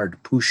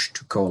hard pushed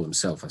to call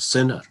himself a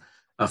sinner.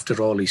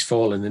 After all, he's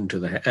fallen into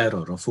the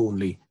error of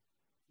only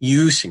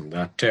using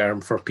that term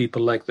for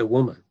people like the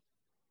woman.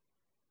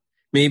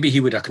 Maybe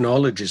he would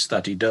acknowledge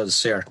that he does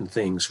certain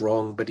things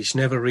wrong, but he's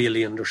never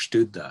really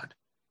understood that.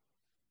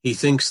 He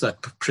thinks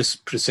that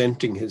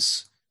presenting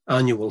his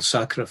annual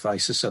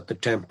sacrifices at the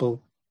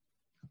temple,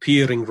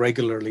 appearing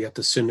regularly at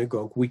the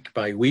synagogue week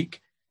by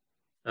week,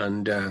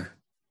 and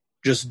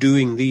just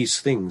doing these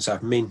things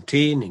are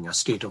maintaining a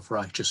state of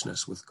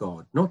righteousness with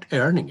God, not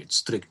earning it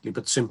strictly,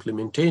 but simply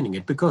maintaining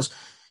it, because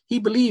he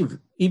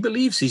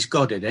believes he's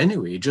got it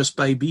anyway, just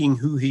by being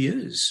who he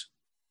is,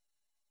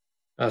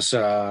 as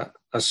a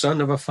son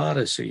of a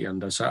Pharisee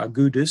and as a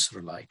good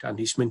Israelite, and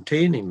he's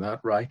maintaining that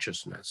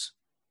righteousness.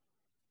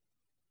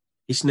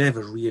 He's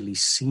never really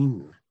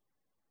seen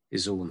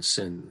his own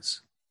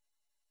sins.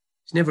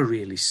 He's never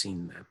really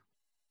seen them.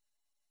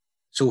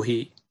 So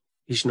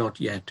he's not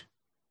yet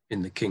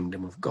in the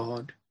kingdom of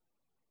God.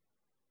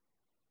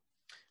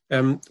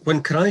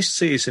 When Christ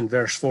says in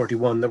verse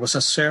 41, there was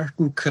a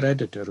certain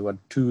creditor who had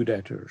 2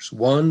 debtors.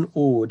 One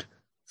owed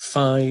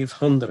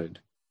 500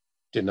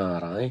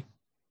 denarii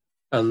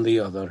and the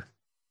other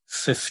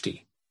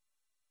 50.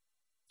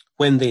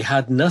 When they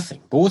had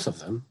nothing, both of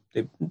them,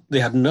 they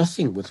had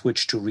nothing with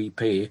which to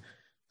repay,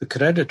 the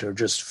creditor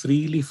just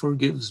freely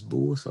forgives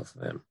both of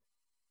them.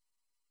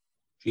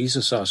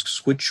 Jesus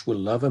asks, which will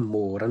love him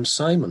more? And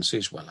Simon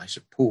says, well, I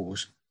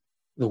suppose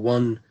the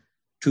one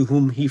to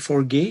whom he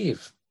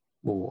forgave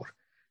more.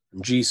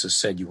 And Jesus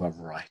said, you have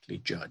rightly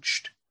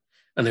judged.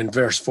 And in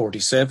verse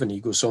 47, he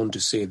goes on to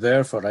say,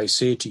 therefore I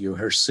say to you,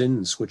 her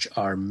sins, which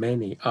are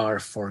many, are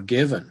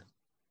forgiven,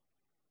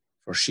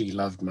 for she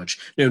loved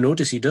much. Now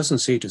notice he doesn't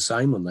say to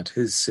Simon that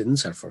his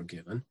sins are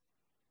forgiven.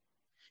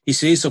 He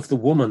says of the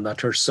woman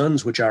that her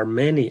sins, which are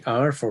many,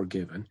 are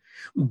forgiven,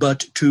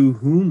 but to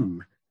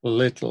whom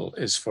little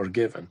is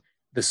forgiven,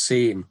 the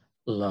same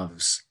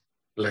loves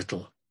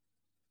little.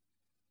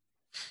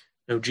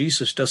 Now,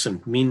 Jesus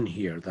doesn't mean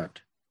here that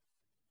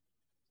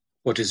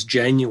what is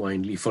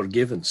genuinely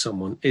forgiven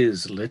someone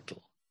is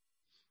little.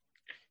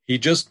 He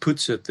just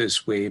puts it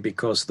this way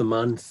because the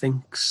man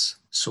thinks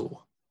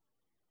so.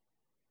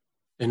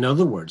 In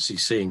other words,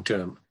 he's saying to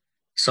him,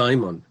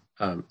 Simon,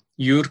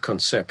 your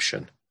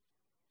conception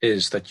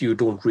is that you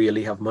don't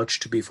really have much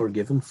to be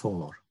forgiven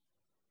for.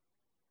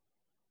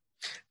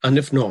 And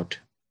if not,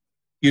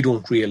 you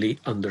don't really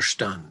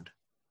understand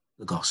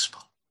the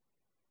gospel.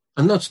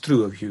 And that's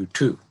true of you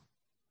too.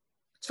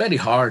 It's very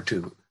hard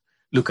to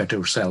look at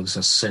ourselves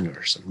as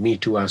sinners, and me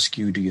to ask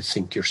you, do you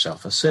think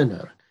yourself a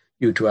sinner?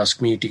 You to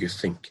ask me, do you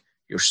think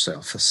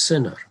yourself a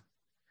sinner?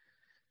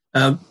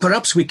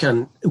 Perhaps we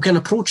can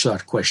approach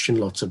that question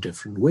lots of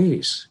different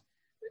ways.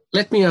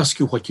 Let me ask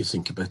you what you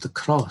think about the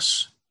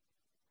cross.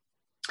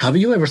 Have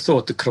you ever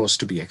thought the cross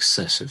to be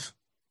excessive?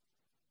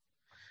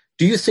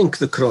 Do you think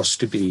the cross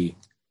to be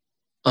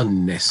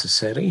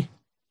unnecessary?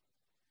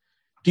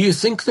 Do you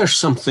think there's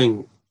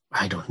something,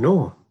 I don't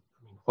know,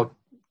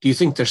 do you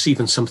think there's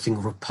even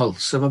something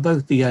repulsive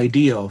about the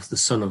idea of the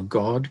Son of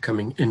God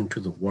coming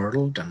into the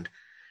world and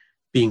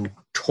being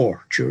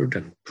tortured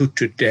and put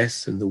to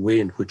death in the way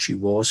in which he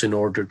was in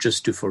order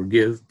just to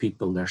forgive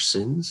people their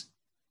sins?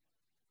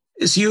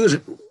 Is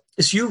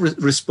your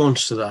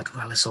response to that,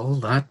 well, is all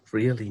that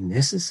really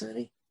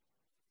necessary?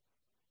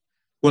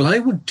 Well, I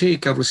would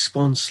take a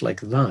response like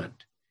that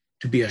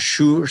to be a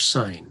sure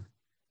sign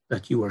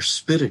that you are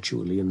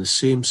spiritually in the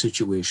same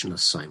situation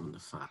as Simon the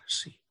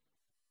Pharisee.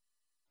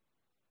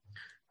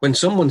 When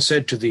someone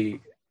said to the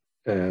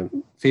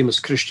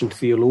famous Christian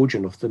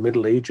theologian of the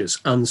Middle Ages,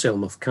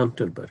 Anselm of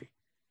Canterbury,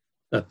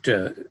 that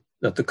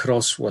the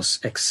cross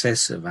was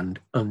excessive and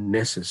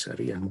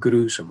unnecessary and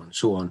gruesome and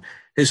so on,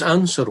 his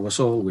answer was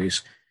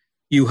always,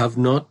 you have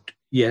not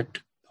yet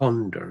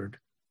pondered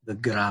the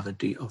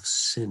gravity of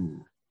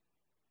sin.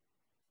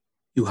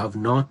 You have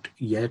not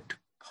yet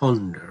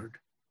pondered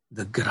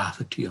the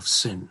gravity of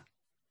sin.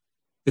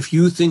 If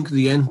you think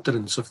the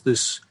entrance of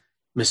this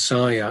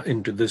Messiah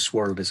into this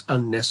world is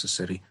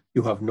unnecessary,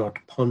 you have not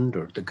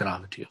pondered the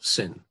gravity of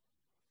sin.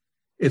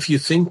 If you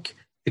think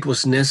it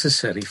was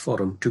necessary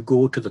for him to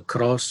go to the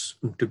cross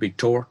and to be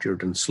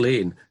tortured and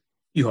slain,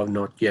 you have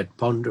not yet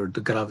pondered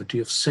the gravity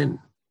of sin.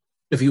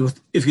 If you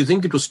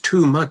think it was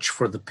too much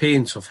for the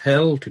pains of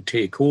hell to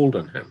take hold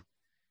on him,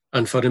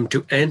 and for him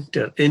to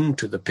enter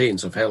into the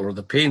pains of hell, or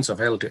the pains of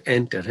hell to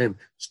enter him,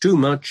 it's too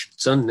much,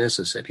 it's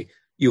unnecessary,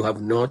 you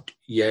have not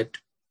yet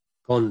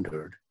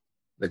pondered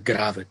the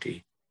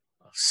gravity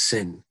of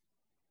sin.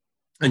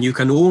 And you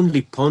can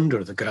only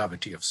ponder the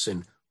gravity of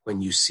sin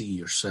when you see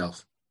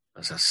yourself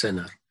as a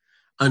sinner.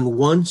 And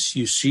once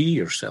you see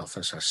yourself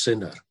as a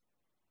sinner,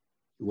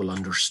 you will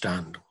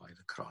understand why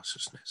the cross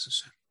is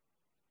necessary.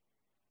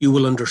 You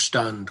will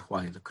understand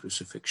why the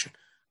crucifixion,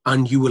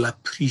 and you will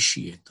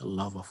appreciate the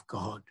love of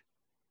God.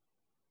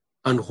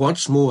 And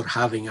what's more,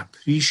 having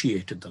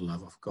appreciated the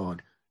love of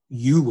God,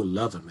 you will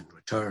love him in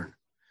return.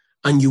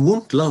 And you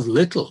won't love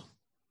little,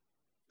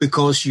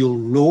 because you'll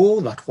know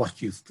that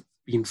what you've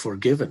been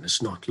forgiven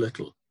is not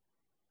little.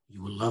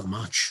 You will love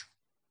much.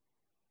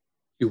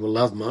 You will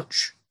love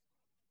much.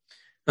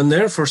 And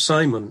therefore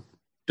Simon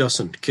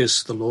doesn't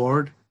kiss the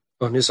Lord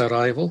on his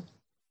arrival.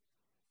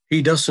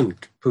 He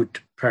doesn't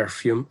put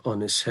perfume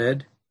on his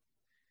head.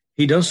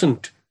 He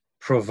doesn't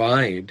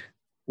provide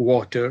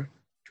water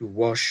to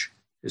wash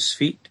his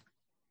feet.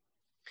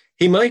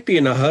 He might be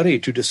in a hurry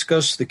to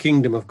discuss the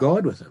kingdom of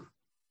God with him.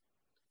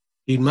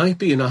 He might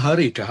be in a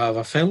hurry to have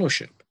a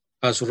fellowship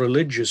as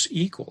religious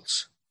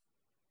equals.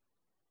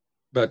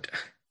 But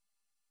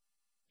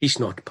he's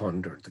not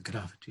pondered the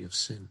gravity of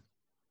sin.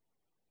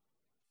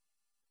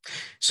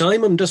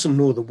 Simon doesn't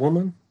know the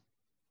woman.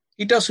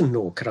 He doesn't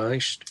know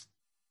Christ.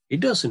 He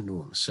doesn't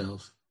know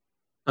himself.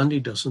 And he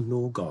doesn't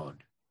know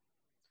God.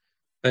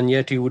 And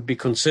yet he would be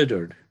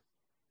considered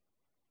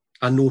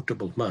a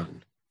notable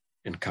man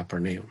in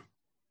Capernaum.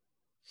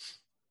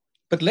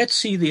 But let's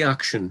see the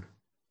action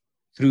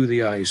through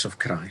the eyes of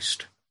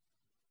Christ.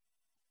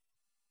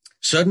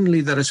 Suddenly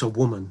there is a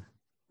woman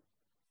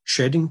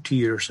shedding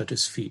tears at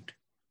his feet,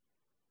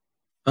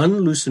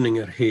 unloosening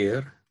her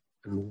hair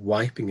and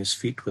wiping his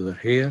feet with her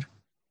hair,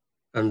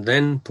 and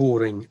then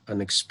pouring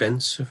an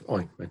expensive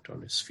ointment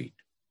on his feet.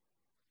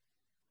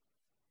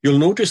 You'll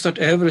notice that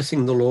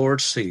everything the Lord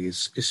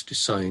says is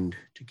designed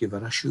to give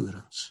her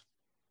assurance.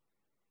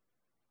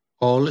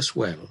 All is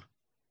well.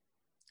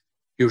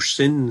 Your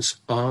sins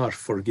are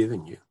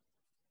forgiven you.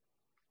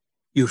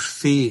 Your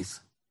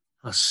faith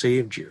has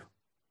saved you.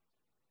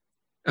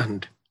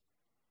 And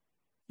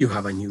you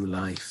have a new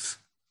life.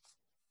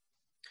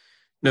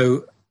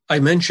 Now, I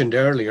mentioned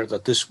earlier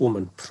that this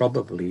woman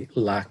probably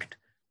lacked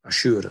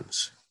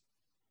assurance.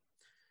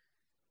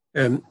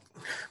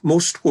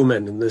 Most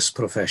women in this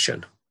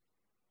profession,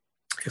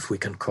 if we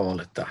can call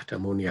it that,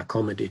 I'm only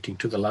accommodating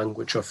to the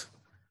language of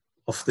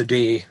the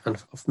day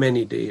and of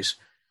many days,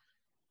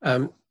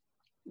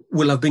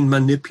 will have been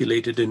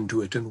manipulated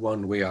into it in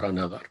one way or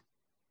another.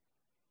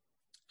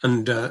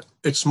 And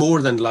it's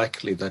more than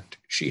likely that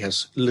she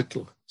has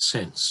little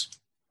sense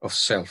of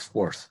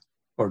self-worth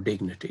or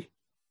dignity,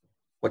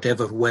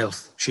 whatever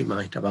wealth she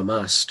might have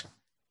amassed.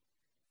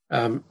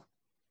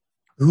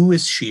 Who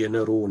is she in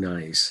her own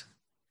eyes?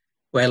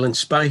 Well, in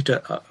spite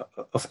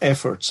of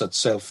efforts at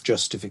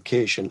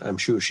self-justification, I'm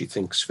sure she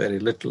thinks very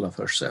little of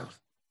herself.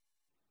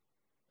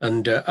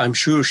 And I'm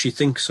sure she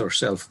thinks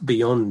herself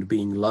beyond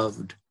being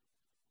loved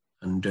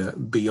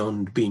and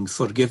beyond being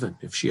forgiven,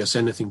 if she has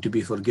anything to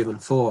be forgiven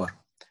for.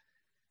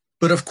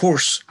 But of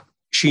course,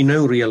 she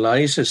now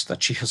realizes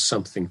that she has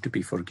something to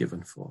be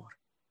forgiven for.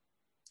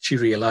 She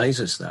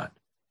realizes that.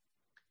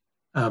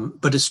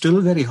 But it's still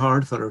very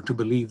hard for her to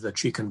believe that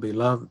she can be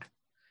loved.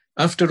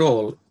 After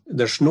all,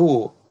 there's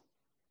no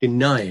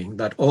denying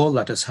that all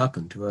that has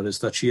happened to her is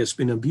that she has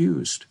been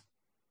abused.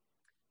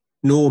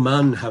 No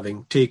man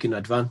having taken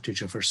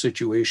advantage of her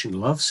situation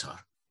loves her.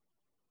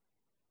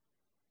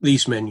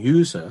 These men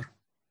use her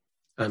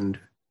and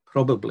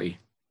probably,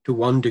 to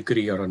one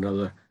degree or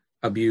another,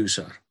 abuse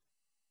her.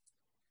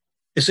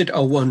 Is it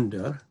a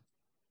wonder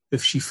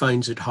if she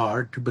finds it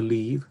hard to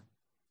believe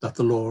that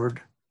the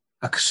Lord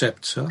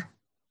accepts her,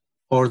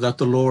 or that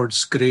the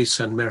Lord's grace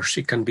and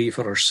mercy can be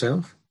for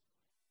herself?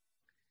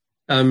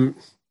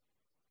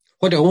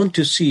 What I want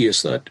to see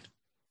is that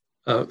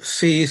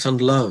faith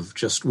and love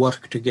just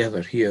work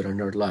together here in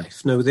her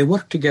life. Now, they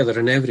work together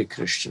in every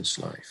Christian's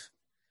life.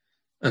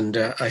 And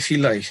I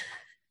feel I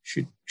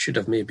should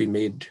have maybe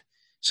made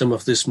some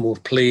of this more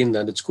plain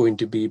than it's going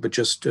to be, but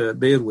just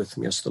bear with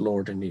me as the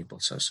Lord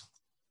enables us.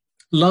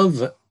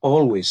 Love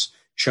always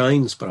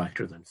shines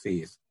brighter than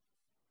faith.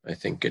 I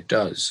think it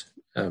does,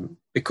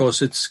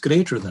 because it's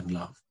greater than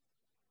love.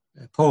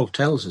 Paul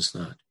tells us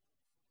that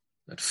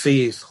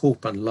faith,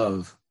 hope, and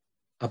love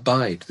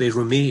abide, they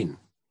remain.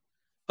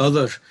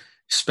 Other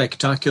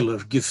spectacular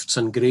gifts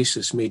and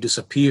graces may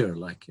disappear,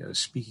 like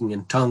speaking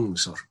in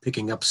tongues or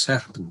picking up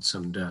serpents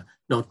and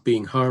not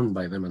being harmed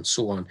by them and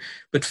so on.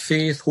 But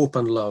faith, hope,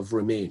 and love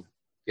remain.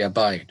 They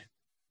abide.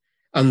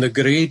 And the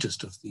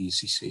greatest of these,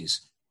 he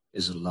says,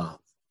 is love.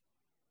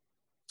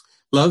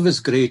 Love is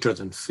greater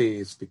than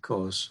faith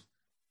because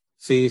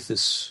faith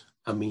is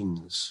a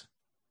means.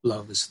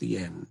 Love is the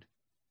end.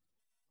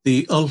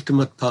 The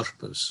ultimate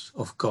purpose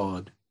of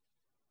God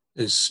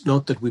is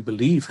not that we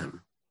believe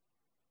him,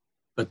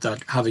 but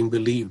that having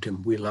believed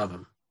him, we love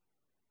him.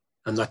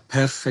 And that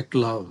perfect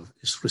love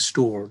is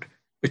restored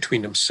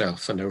between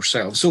himself and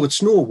ourselves. So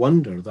it's no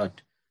wonder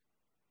that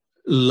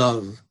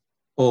love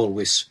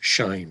always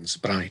shines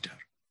brighter.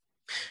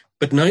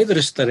 But neither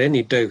is there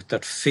any doubt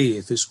that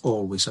faith is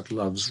always at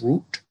love's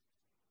root.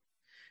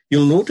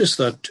 You'll notice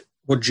that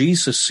what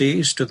Jesus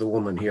says to the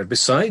woman here,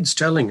 besides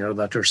telling her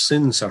that her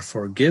sins are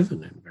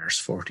forgiven in verse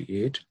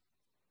 48,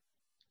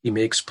 he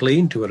makes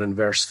plain to her in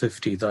verse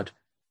 50 that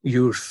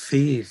your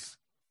faith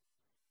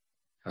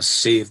has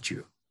saved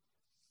you.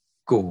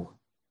 Go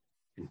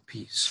in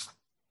peace.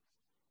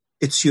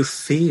 It's your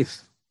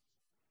faith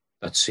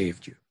that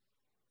saved you,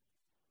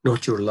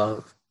 not your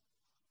love.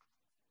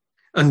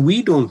 And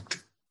we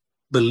don't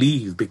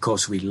believe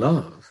because we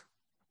love,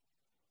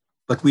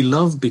 but we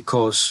love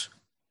because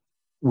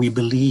we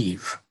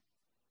believe.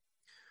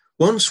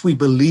 Once we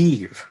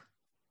believe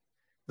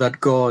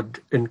that God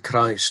in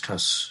Christ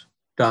has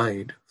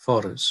died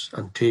for us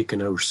and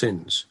taken our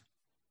sins,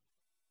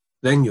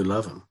 then you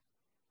love him.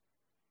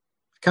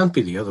 It can't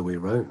be the other way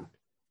round.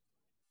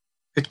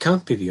 It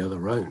can't be the other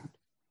round.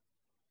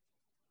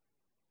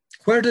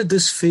 Where did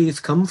this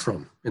faith come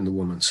from in the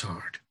woman's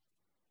heart?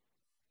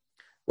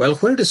 Well,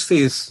 where does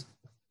faith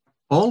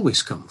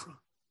always come from?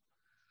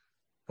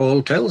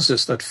 Paul tells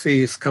us that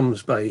faith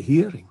comes by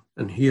hearing,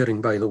 and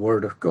hearing by the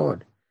word of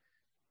God.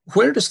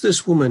 Where does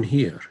this woman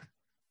hear?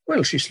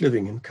 Well, she's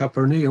living in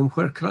Capernaum,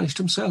 where Christ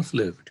himself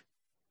lived.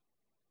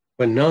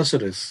 When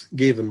Nazareth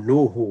gave him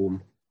no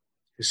home,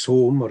 his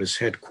home or his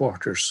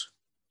headquarters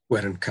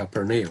were in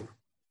Capernaum.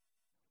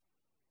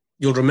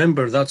 You'll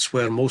remember that's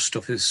where most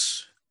of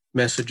his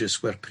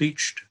messages were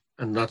preached,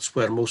 and that's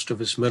where most of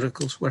his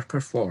miracles were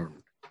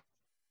performed.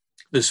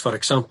 This, for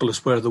example,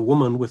 is where the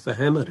woman with the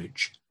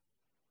hemorrhage,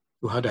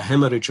 who had a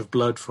hemorrhage of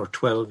blood for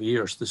 12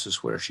 years, this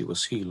is where she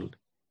was healed.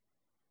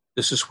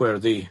 This is where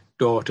the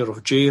daughter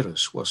of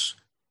Jairus was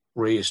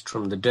raised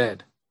from the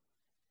dead.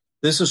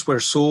 This is where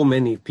so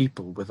many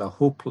people with a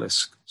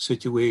hopeless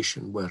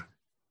situation were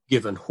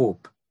given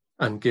hope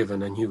and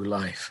given a new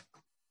life.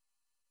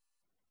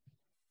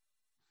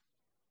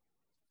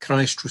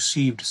 Christ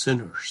received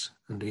sinners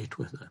and ate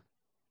with them.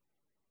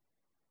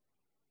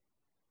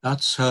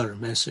 That's her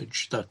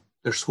message, that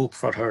there's hope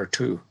for her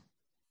too.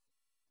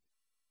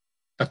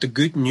 That the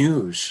good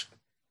news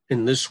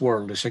in this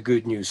world is a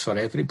good news for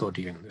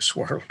everybody in this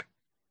world.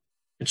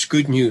 It's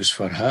good news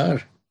for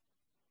her.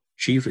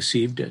 She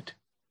received it.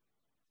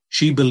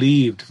 She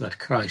believed that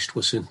Christ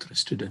was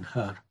interested in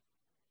her.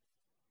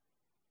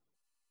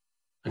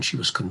 And she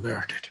was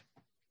converted.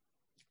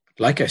 But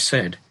like I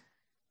said,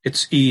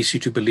 it's easy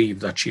to believe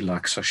that she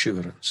lacks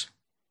assurance.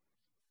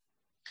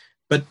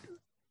 But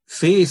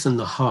faith in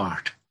the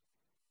heart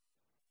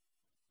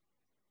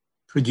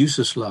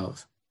produces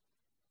love.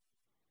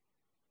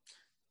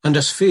 And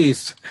as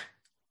faith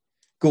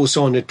goes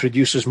on, it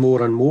produces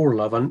more and more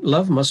love, and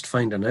love must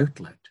find an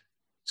outlet.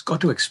 It's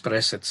got to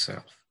express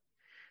itself.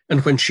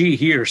 And when she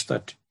hears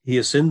that he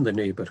is in the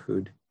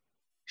neighborhood,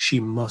 she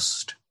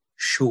must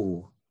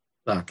show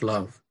that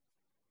love.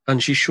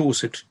 And she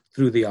shows it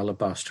through the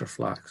alabaster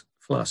flask.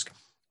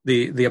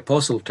 The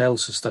apostle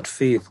tells us that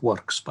faith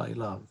works by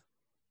love.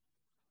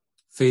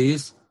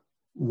 Faith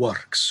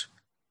works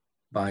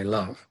by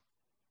love.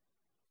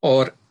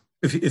 Or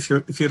If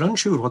you're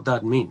unsure what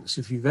that means,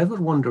 if you've ever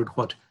wondered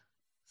what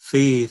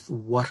faith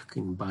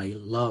working by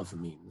love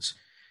means,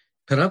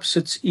 perhaps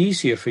it's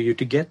easier for you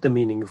to get the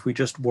meaning if we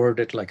just word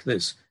it like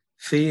this.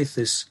 Faith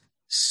is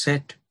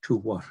set to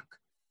work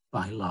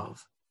by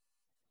love.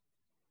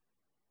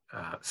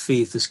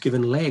 Faith is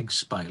given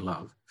legs by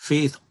love.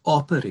 Faith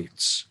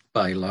operates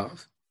by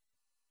love.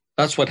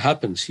 That's what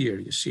happens here,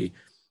 you see.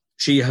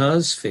 She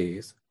has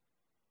faith,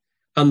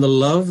 and the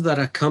love that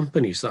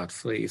accompanies that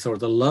faith, or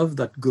the love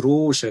that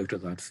grows out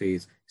of that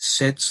faith,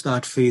 sets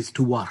that faith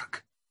to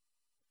work.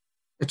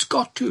 It's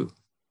got to.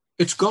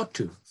 It's got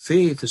to.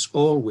 Faith is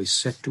always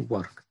set to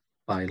work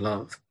by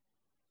love.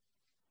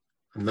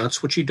 And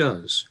that's what she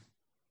does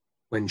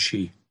when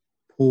she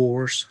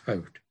pours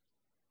out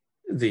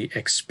the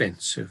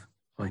expensive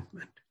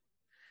ointment.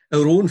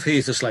 Our own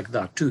faith is like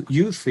that too.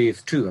 You've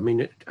faith too. I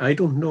mean, I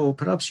don't know,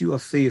 perhaps you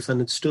have faith and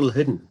it's still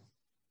hidden,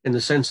 in the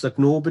sense that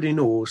nobody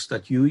knows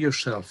that you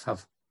yourself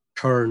have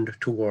turned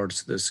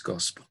towards this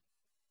gospel.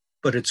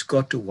 But it's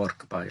got to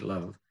work by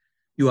love.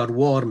 You are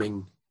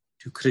warming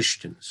to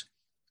Christians.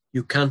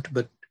 You can't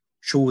but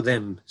show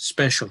them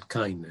special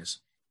kindness,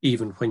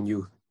 even when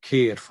you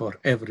care for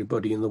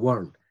everybody in the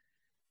world.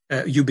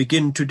 You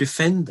begin to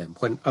defend them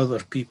when other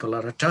people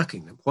are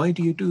attacking them. Why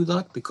do you do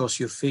that? Because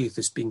your faith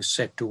is being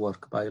set to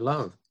work by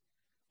love.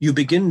 You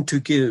begin to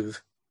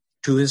give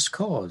to his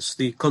cause.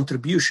 The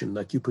contribution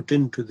that you put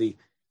into the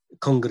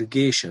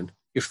congregation,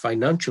 your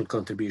financial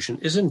contribution,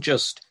 isn't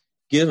just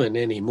given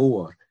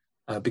anymore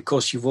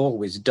because you've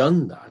always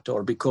done that,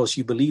 or because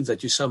you believe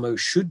that you somehow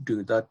should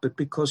do that, but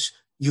because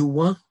you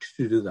want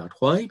to do that.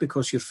 Why?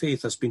 Because your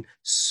faith has been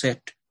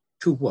set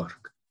to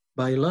work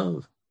by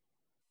love.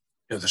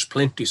 Now, there's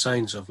plenty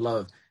signs of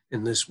love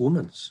in this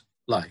woman's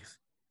life.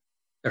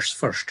 There's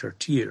first her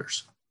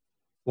tears.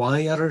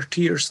 Why are her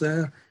tears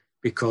there?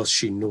 Because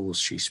she knows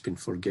she's been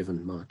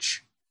forgiven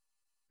much.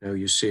 Now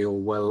you say, oh,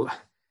 well,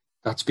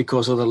 that's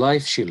because of the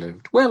life she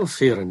lived. Well,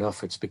 fair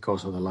enough, it's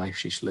because of the life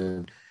she's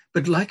lived.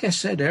 But like I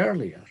said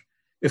earlier,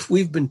 if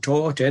we've been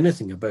taught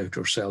anything about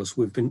ourselves,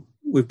 we've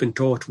been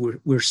taught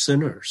we're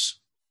sinners.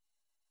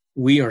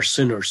 We are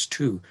sinners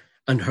too.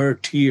 And her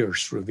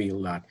tears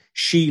reveal that.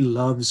 She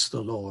loves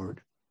the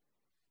Lord.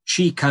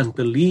 She can't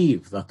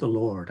believe that the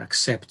Lord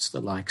accepts the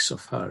likes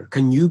of her.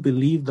 Can you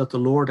believe that the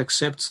Lord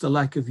accepts the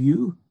like of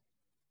you?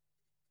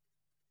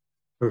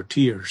 Her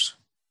tears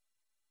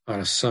are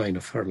a sign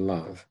of her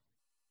love.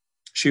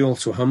 She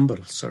also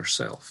humbles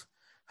herself.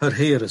 Her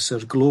hair is her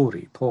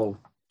glory. Paul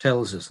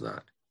tells us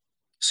that.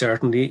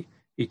 Certainly,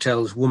 he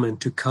tells women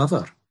to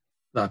cover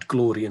that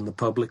glory in the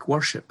public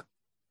worship.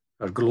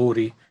 Her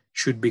glory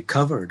should be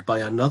covered by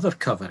another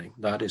covering,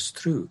 that is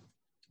true.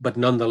 But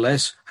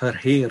nonetheless, her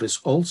hair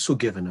is also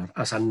given her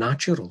as a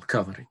natural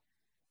covering.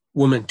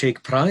 Women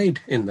take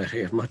pride in their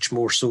hair, much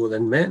more so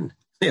than men.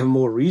 They have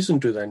more reason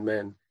to than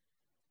men.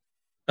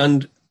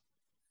 And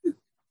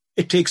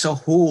it takes a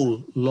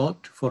whole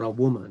lot for a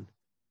woman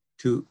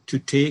to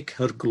take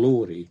her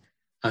glory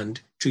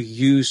and to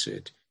use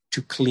it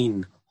to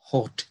clean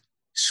hot,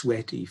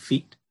 sweaty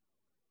feet.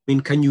 I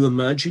mean, can you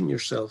imagine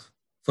yourself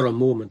for a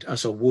moment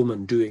as a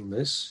woman doing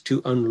this,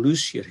 to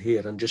unloose your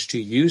hair and just to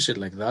use it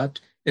like that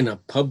in a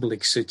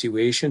public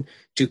situation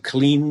to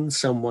clean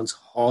someone's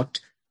hot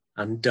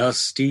and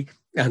dusty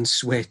and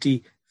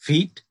sweaty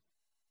feet?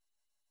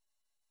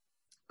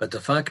 But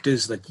the fact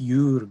is that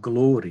your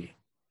glory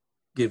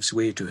gives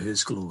way to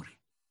his glory.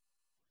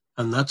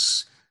 And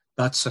that's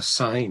a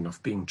sign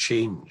of being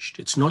changed.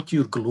 It's not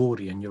your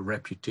glory and your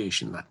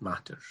reputation that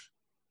matters.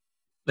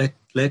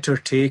 Let her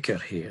take her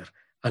hair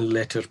and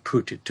let her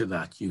put it to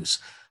that use.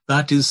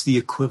 That is the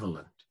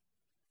equivalent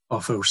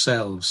of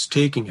ourselves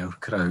taking our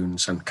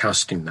crowns and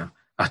casting them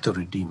at the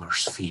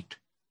Redeemer's feet.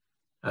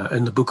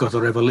 In the book of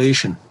the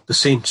Revelation, the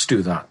saints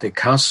do that. They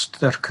cast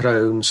their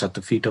crowns at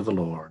the feet of the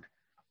Lord.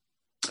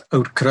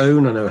 Our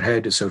crown on our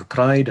head is our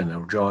pride and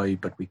our joy,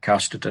 but we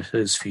cast it at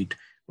his feet.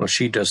 Well,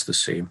 she does the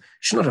same.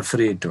 She's not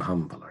afraid to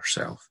humble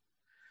herself.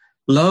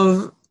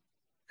 Love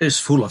is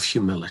full of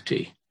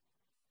humility.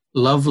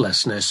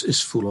 Lovelessness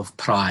is full of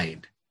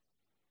pride.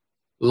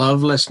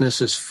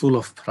 Lovelessness is full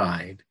of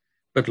pride,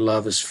 but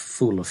love is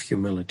full of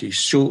humility.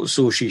 So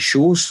she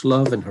shows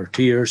love in her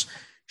tears.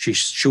 She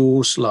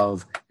shows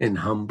love in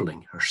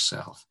humbling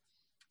herself.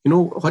 You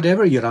know,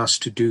 whatever you're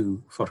asked to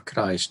do for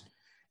Christ,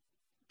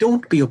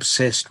 don't be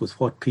obsessed with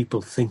what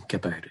people think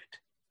about it.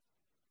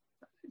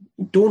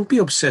 Don't be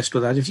obsessed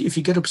with that. If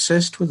you get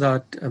obsessed with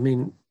that, I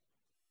mean,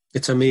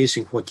 it's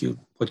amazing what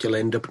you'll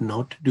end up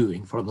not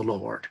doing for the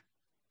Lord.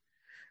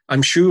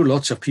 I'm sure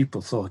lots of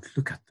people thought,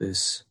 look at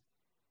this.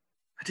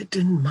 But it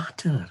didn't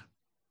matter.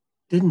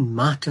 It didn't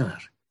matter.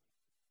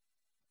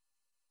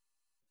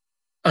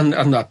 And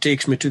that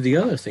takes me to the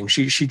other thing.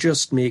 She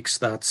just makes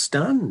that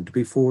stand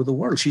before the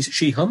world.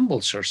 She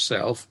humbles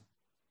herself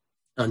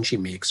and she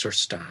makes her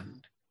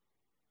stand.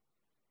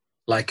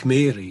 Like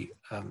Mary,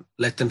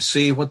 let them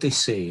say what they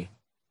say.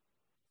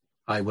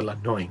 I will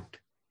anoint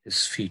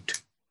his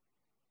feet.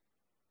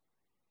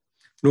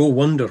 No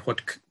wonder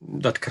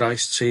that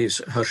Christ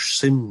says her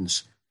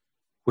sins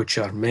which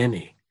are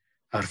many,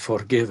 are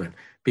forgiven,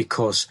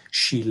 because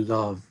she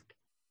loved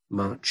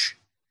much.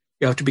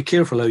 You have to be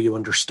careful how you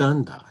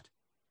understand that.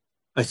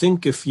 I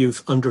think if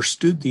you've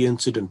understood the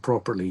incident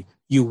properly,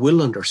 you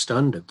will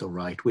understand it the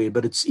right way,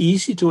 but it's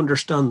easy to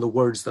understand the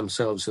words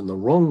themselves in the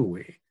wrong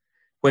way.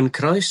 When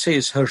Christ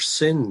says her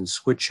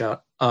sins, which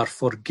are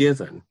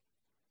forgiven,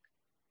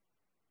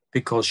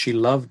 because she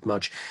loved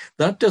much,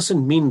 that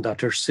doesn't mean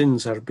that her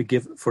sins are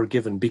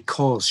forgiven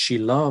because she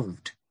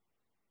loved,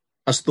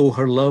 as though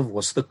her love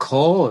was the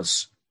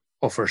cause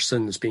of her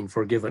sins being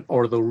forgiven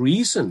or the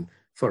reason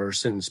for her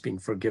sins being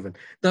forgiven.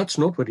 That's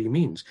not what he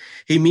means.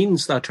 He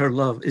means that her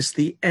love is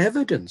the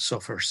evidence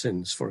of her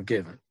sins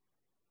forgiven.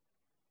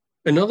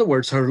 In other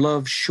words, her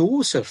love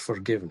shows her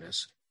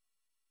forgiveness.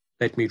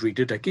 Let me read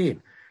it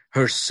again.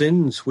 Her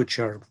sins, which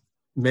are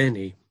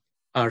many,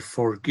 are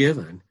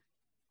forgiven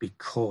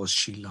because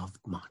she loved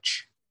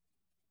much.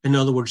 In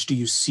other words, do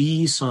you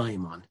see,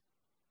 Simon,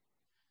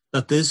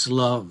 that this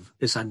love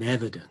is an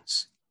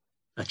evidence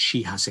that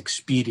she has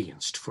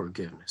experienced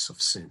forgiveness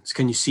of sins?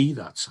 Can you see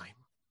that, Simon?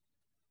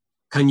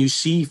 Can you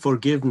see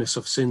forgiveness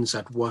of sins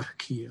at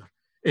work here,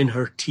 in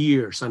her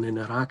tears and in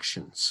her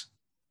actions?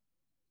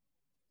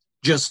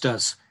 Just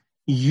as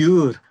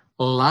your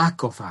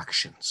lack of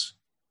actions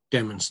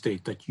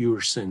demonstrate that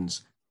your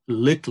sins,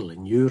 little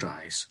in your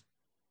eyes,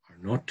 are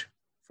not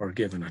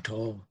forgiven at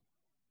all.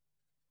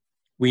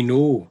 We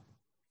know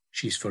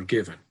she's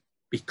forgiven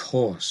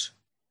because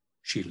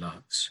she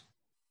loves.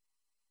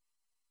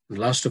 And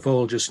last of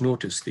all, just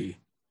notice the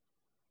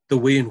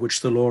way in which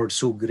the Lord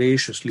so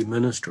graciously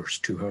ministers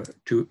to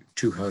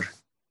her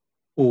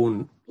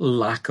own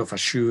lack of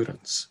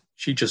assurance.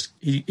 He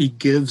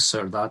gives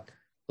her that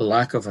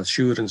lack of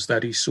assurance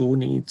that he so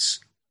needs.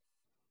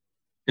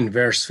 In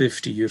verse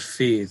 50, your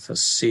faith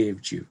has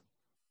saved you.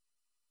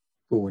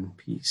 Go in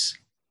peace.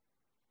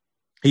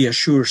 He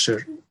assures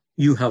her,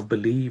 you have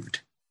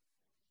believed.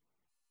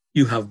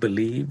 You have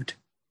believed.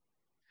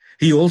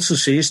 He also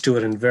says to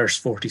her in verse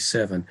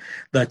 47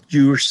 that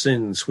your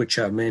sins, which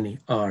are many,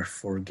 are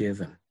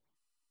forgiven.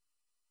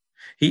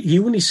 He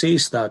only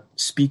says that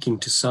speaking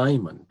to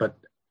Simon, but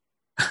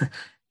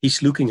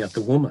he's looking at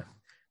the woman.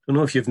 I don't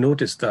know if you've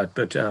noticed that,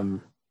 but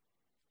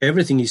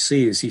everything he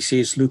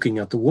says looking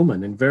at the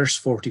woman. In verse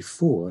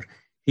 44,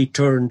 he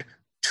turned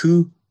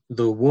to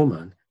the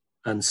woman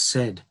and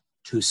said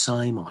to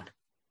Simon.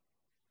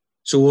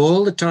 So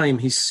all the time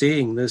he's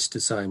saying this to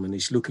Simon,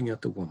 he's looking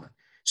at the woman.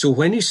 So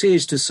when he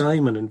says to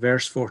Simon in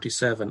verse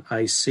 47,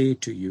 I say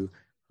to you,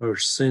 her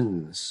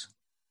sins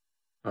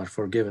are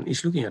forgiven,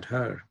 he's looking at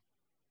her.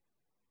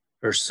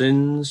 Her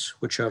sins,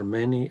 which are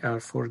many, are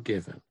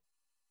forgiven,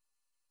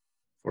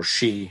 for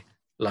she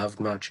loved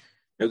much.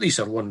 Now, these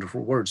are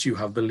wonderful words. You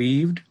have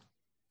believed.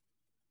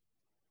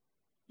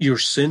 Your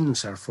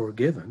sins are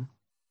forgiven.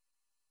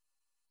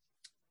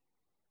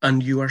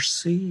 And you are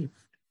saved.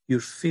 Your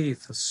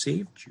faith has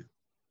saved you.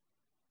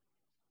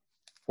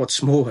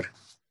 What's more,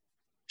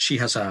 she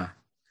has a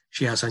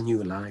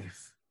new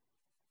life.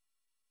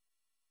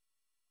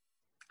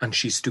 And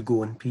she's to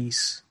go in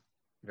peace.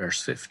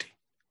 Verse 50.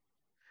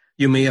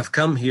 You may have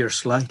come here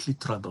slightly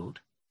troubled,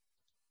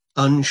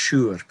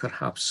 unsure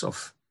perhaps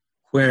of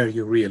where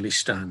you really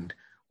stand.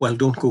 Well,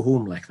 don't go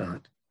home like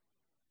that.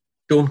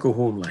 Don't go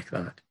home like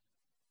that.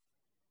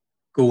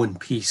 Go in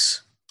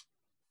peace.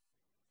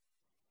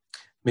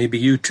 Maybe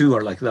you too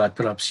are like that.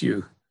 Perhaps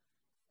you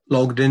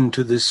logged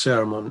into this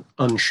sermon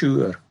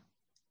unsure.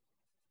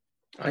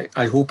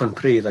 I hope and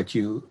pray that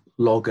you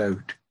log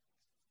out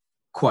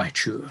quite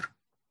sure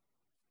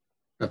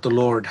that the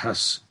Lord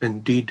has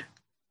indeed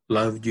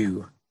loved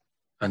you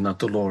and that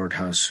the Lord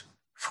has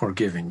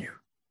forgiven you.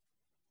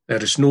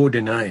 There is no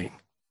denying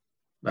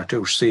that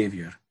our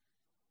Saviour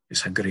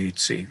is a great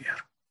Saviour.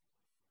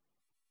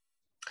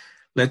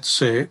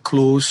 Let's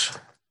close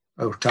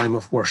our time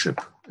of worship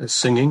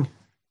singing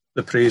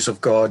the praise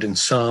of God in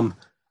Psalm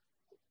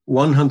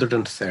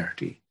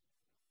 130.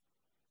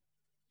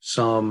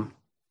 Psalm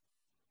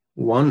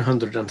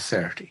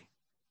 130.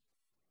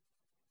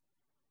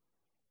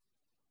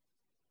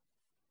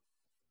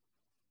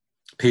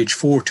 Page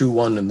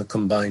 421 in the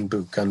combined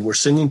book, and we're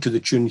singing to the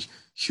tune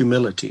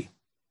Humility,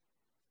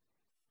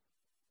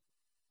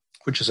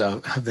 which is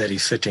a very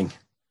fitting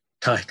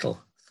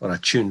title for a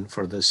tune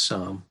for this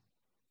psalm.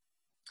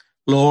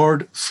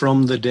 Lord,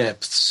 from the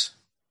depths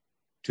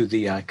to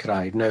thee I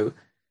cried. Now,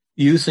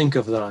 you think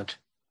of that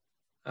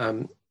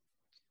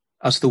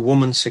as the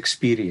woman's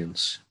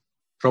experience,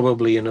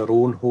 probably in her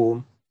own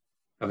home,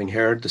 having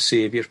heard the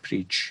Saviour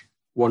preach,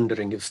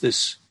 wondering if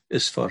this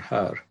is for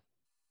her.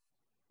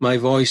 My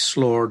voice,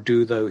 Lord,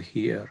 do thou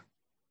hear.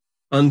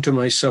 Unto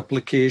my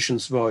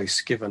supplications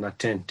voice give an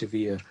attentive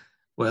ear.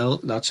 Well,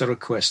 that's a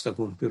request that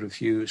won't be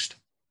refused.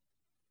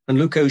 And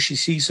look how she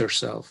sees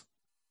herself.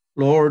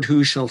 Lord,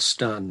 who shall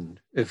stand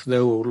if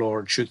thou, O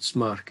Lord, shouldst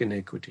mark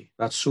iniquity?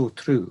 That's so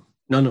true.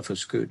 None of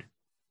us could.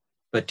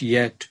 But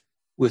yet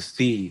with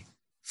thee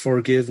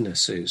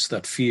forgiveness is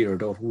that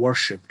feared or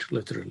worshipped,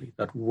 literally,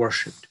 that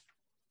worshipped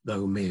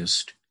thou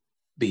mayest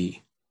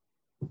be.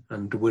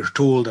 And we're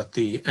told at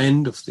the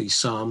end of the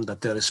psalm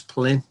that there is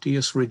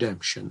plenteous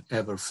redemption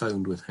ever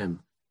found with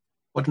him.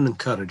 What an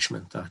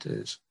encouragement that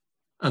is.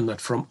 And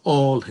that from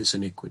all his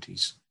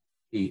iniquities,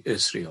 he,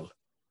 Israel,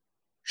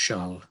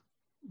 shall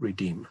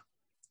redeem.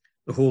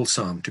 The whole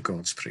psalm to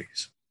God's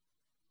praise.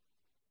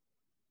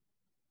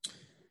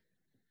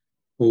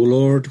 O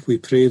Lord, we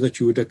pray that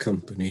you would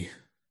accompany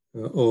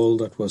all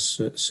that was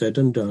said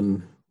and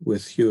done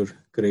with your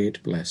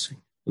great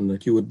blessing, and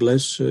that you would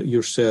bless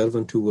your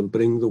servant who will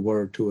bring the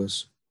word to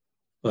us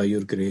by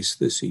your grace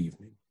this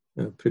evening.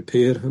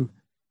 Prepare him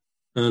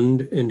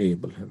and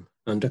enable him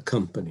and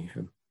accompany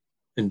him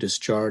in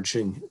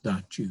discharging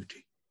that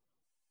duty.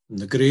 And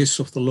the grace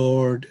of the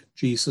Lord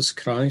Jesus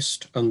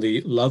Christ and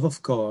the love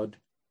of God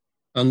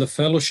and the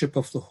fellowship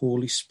of the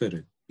Holy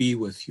Spirit be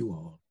with you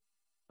all.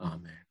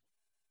 Amen.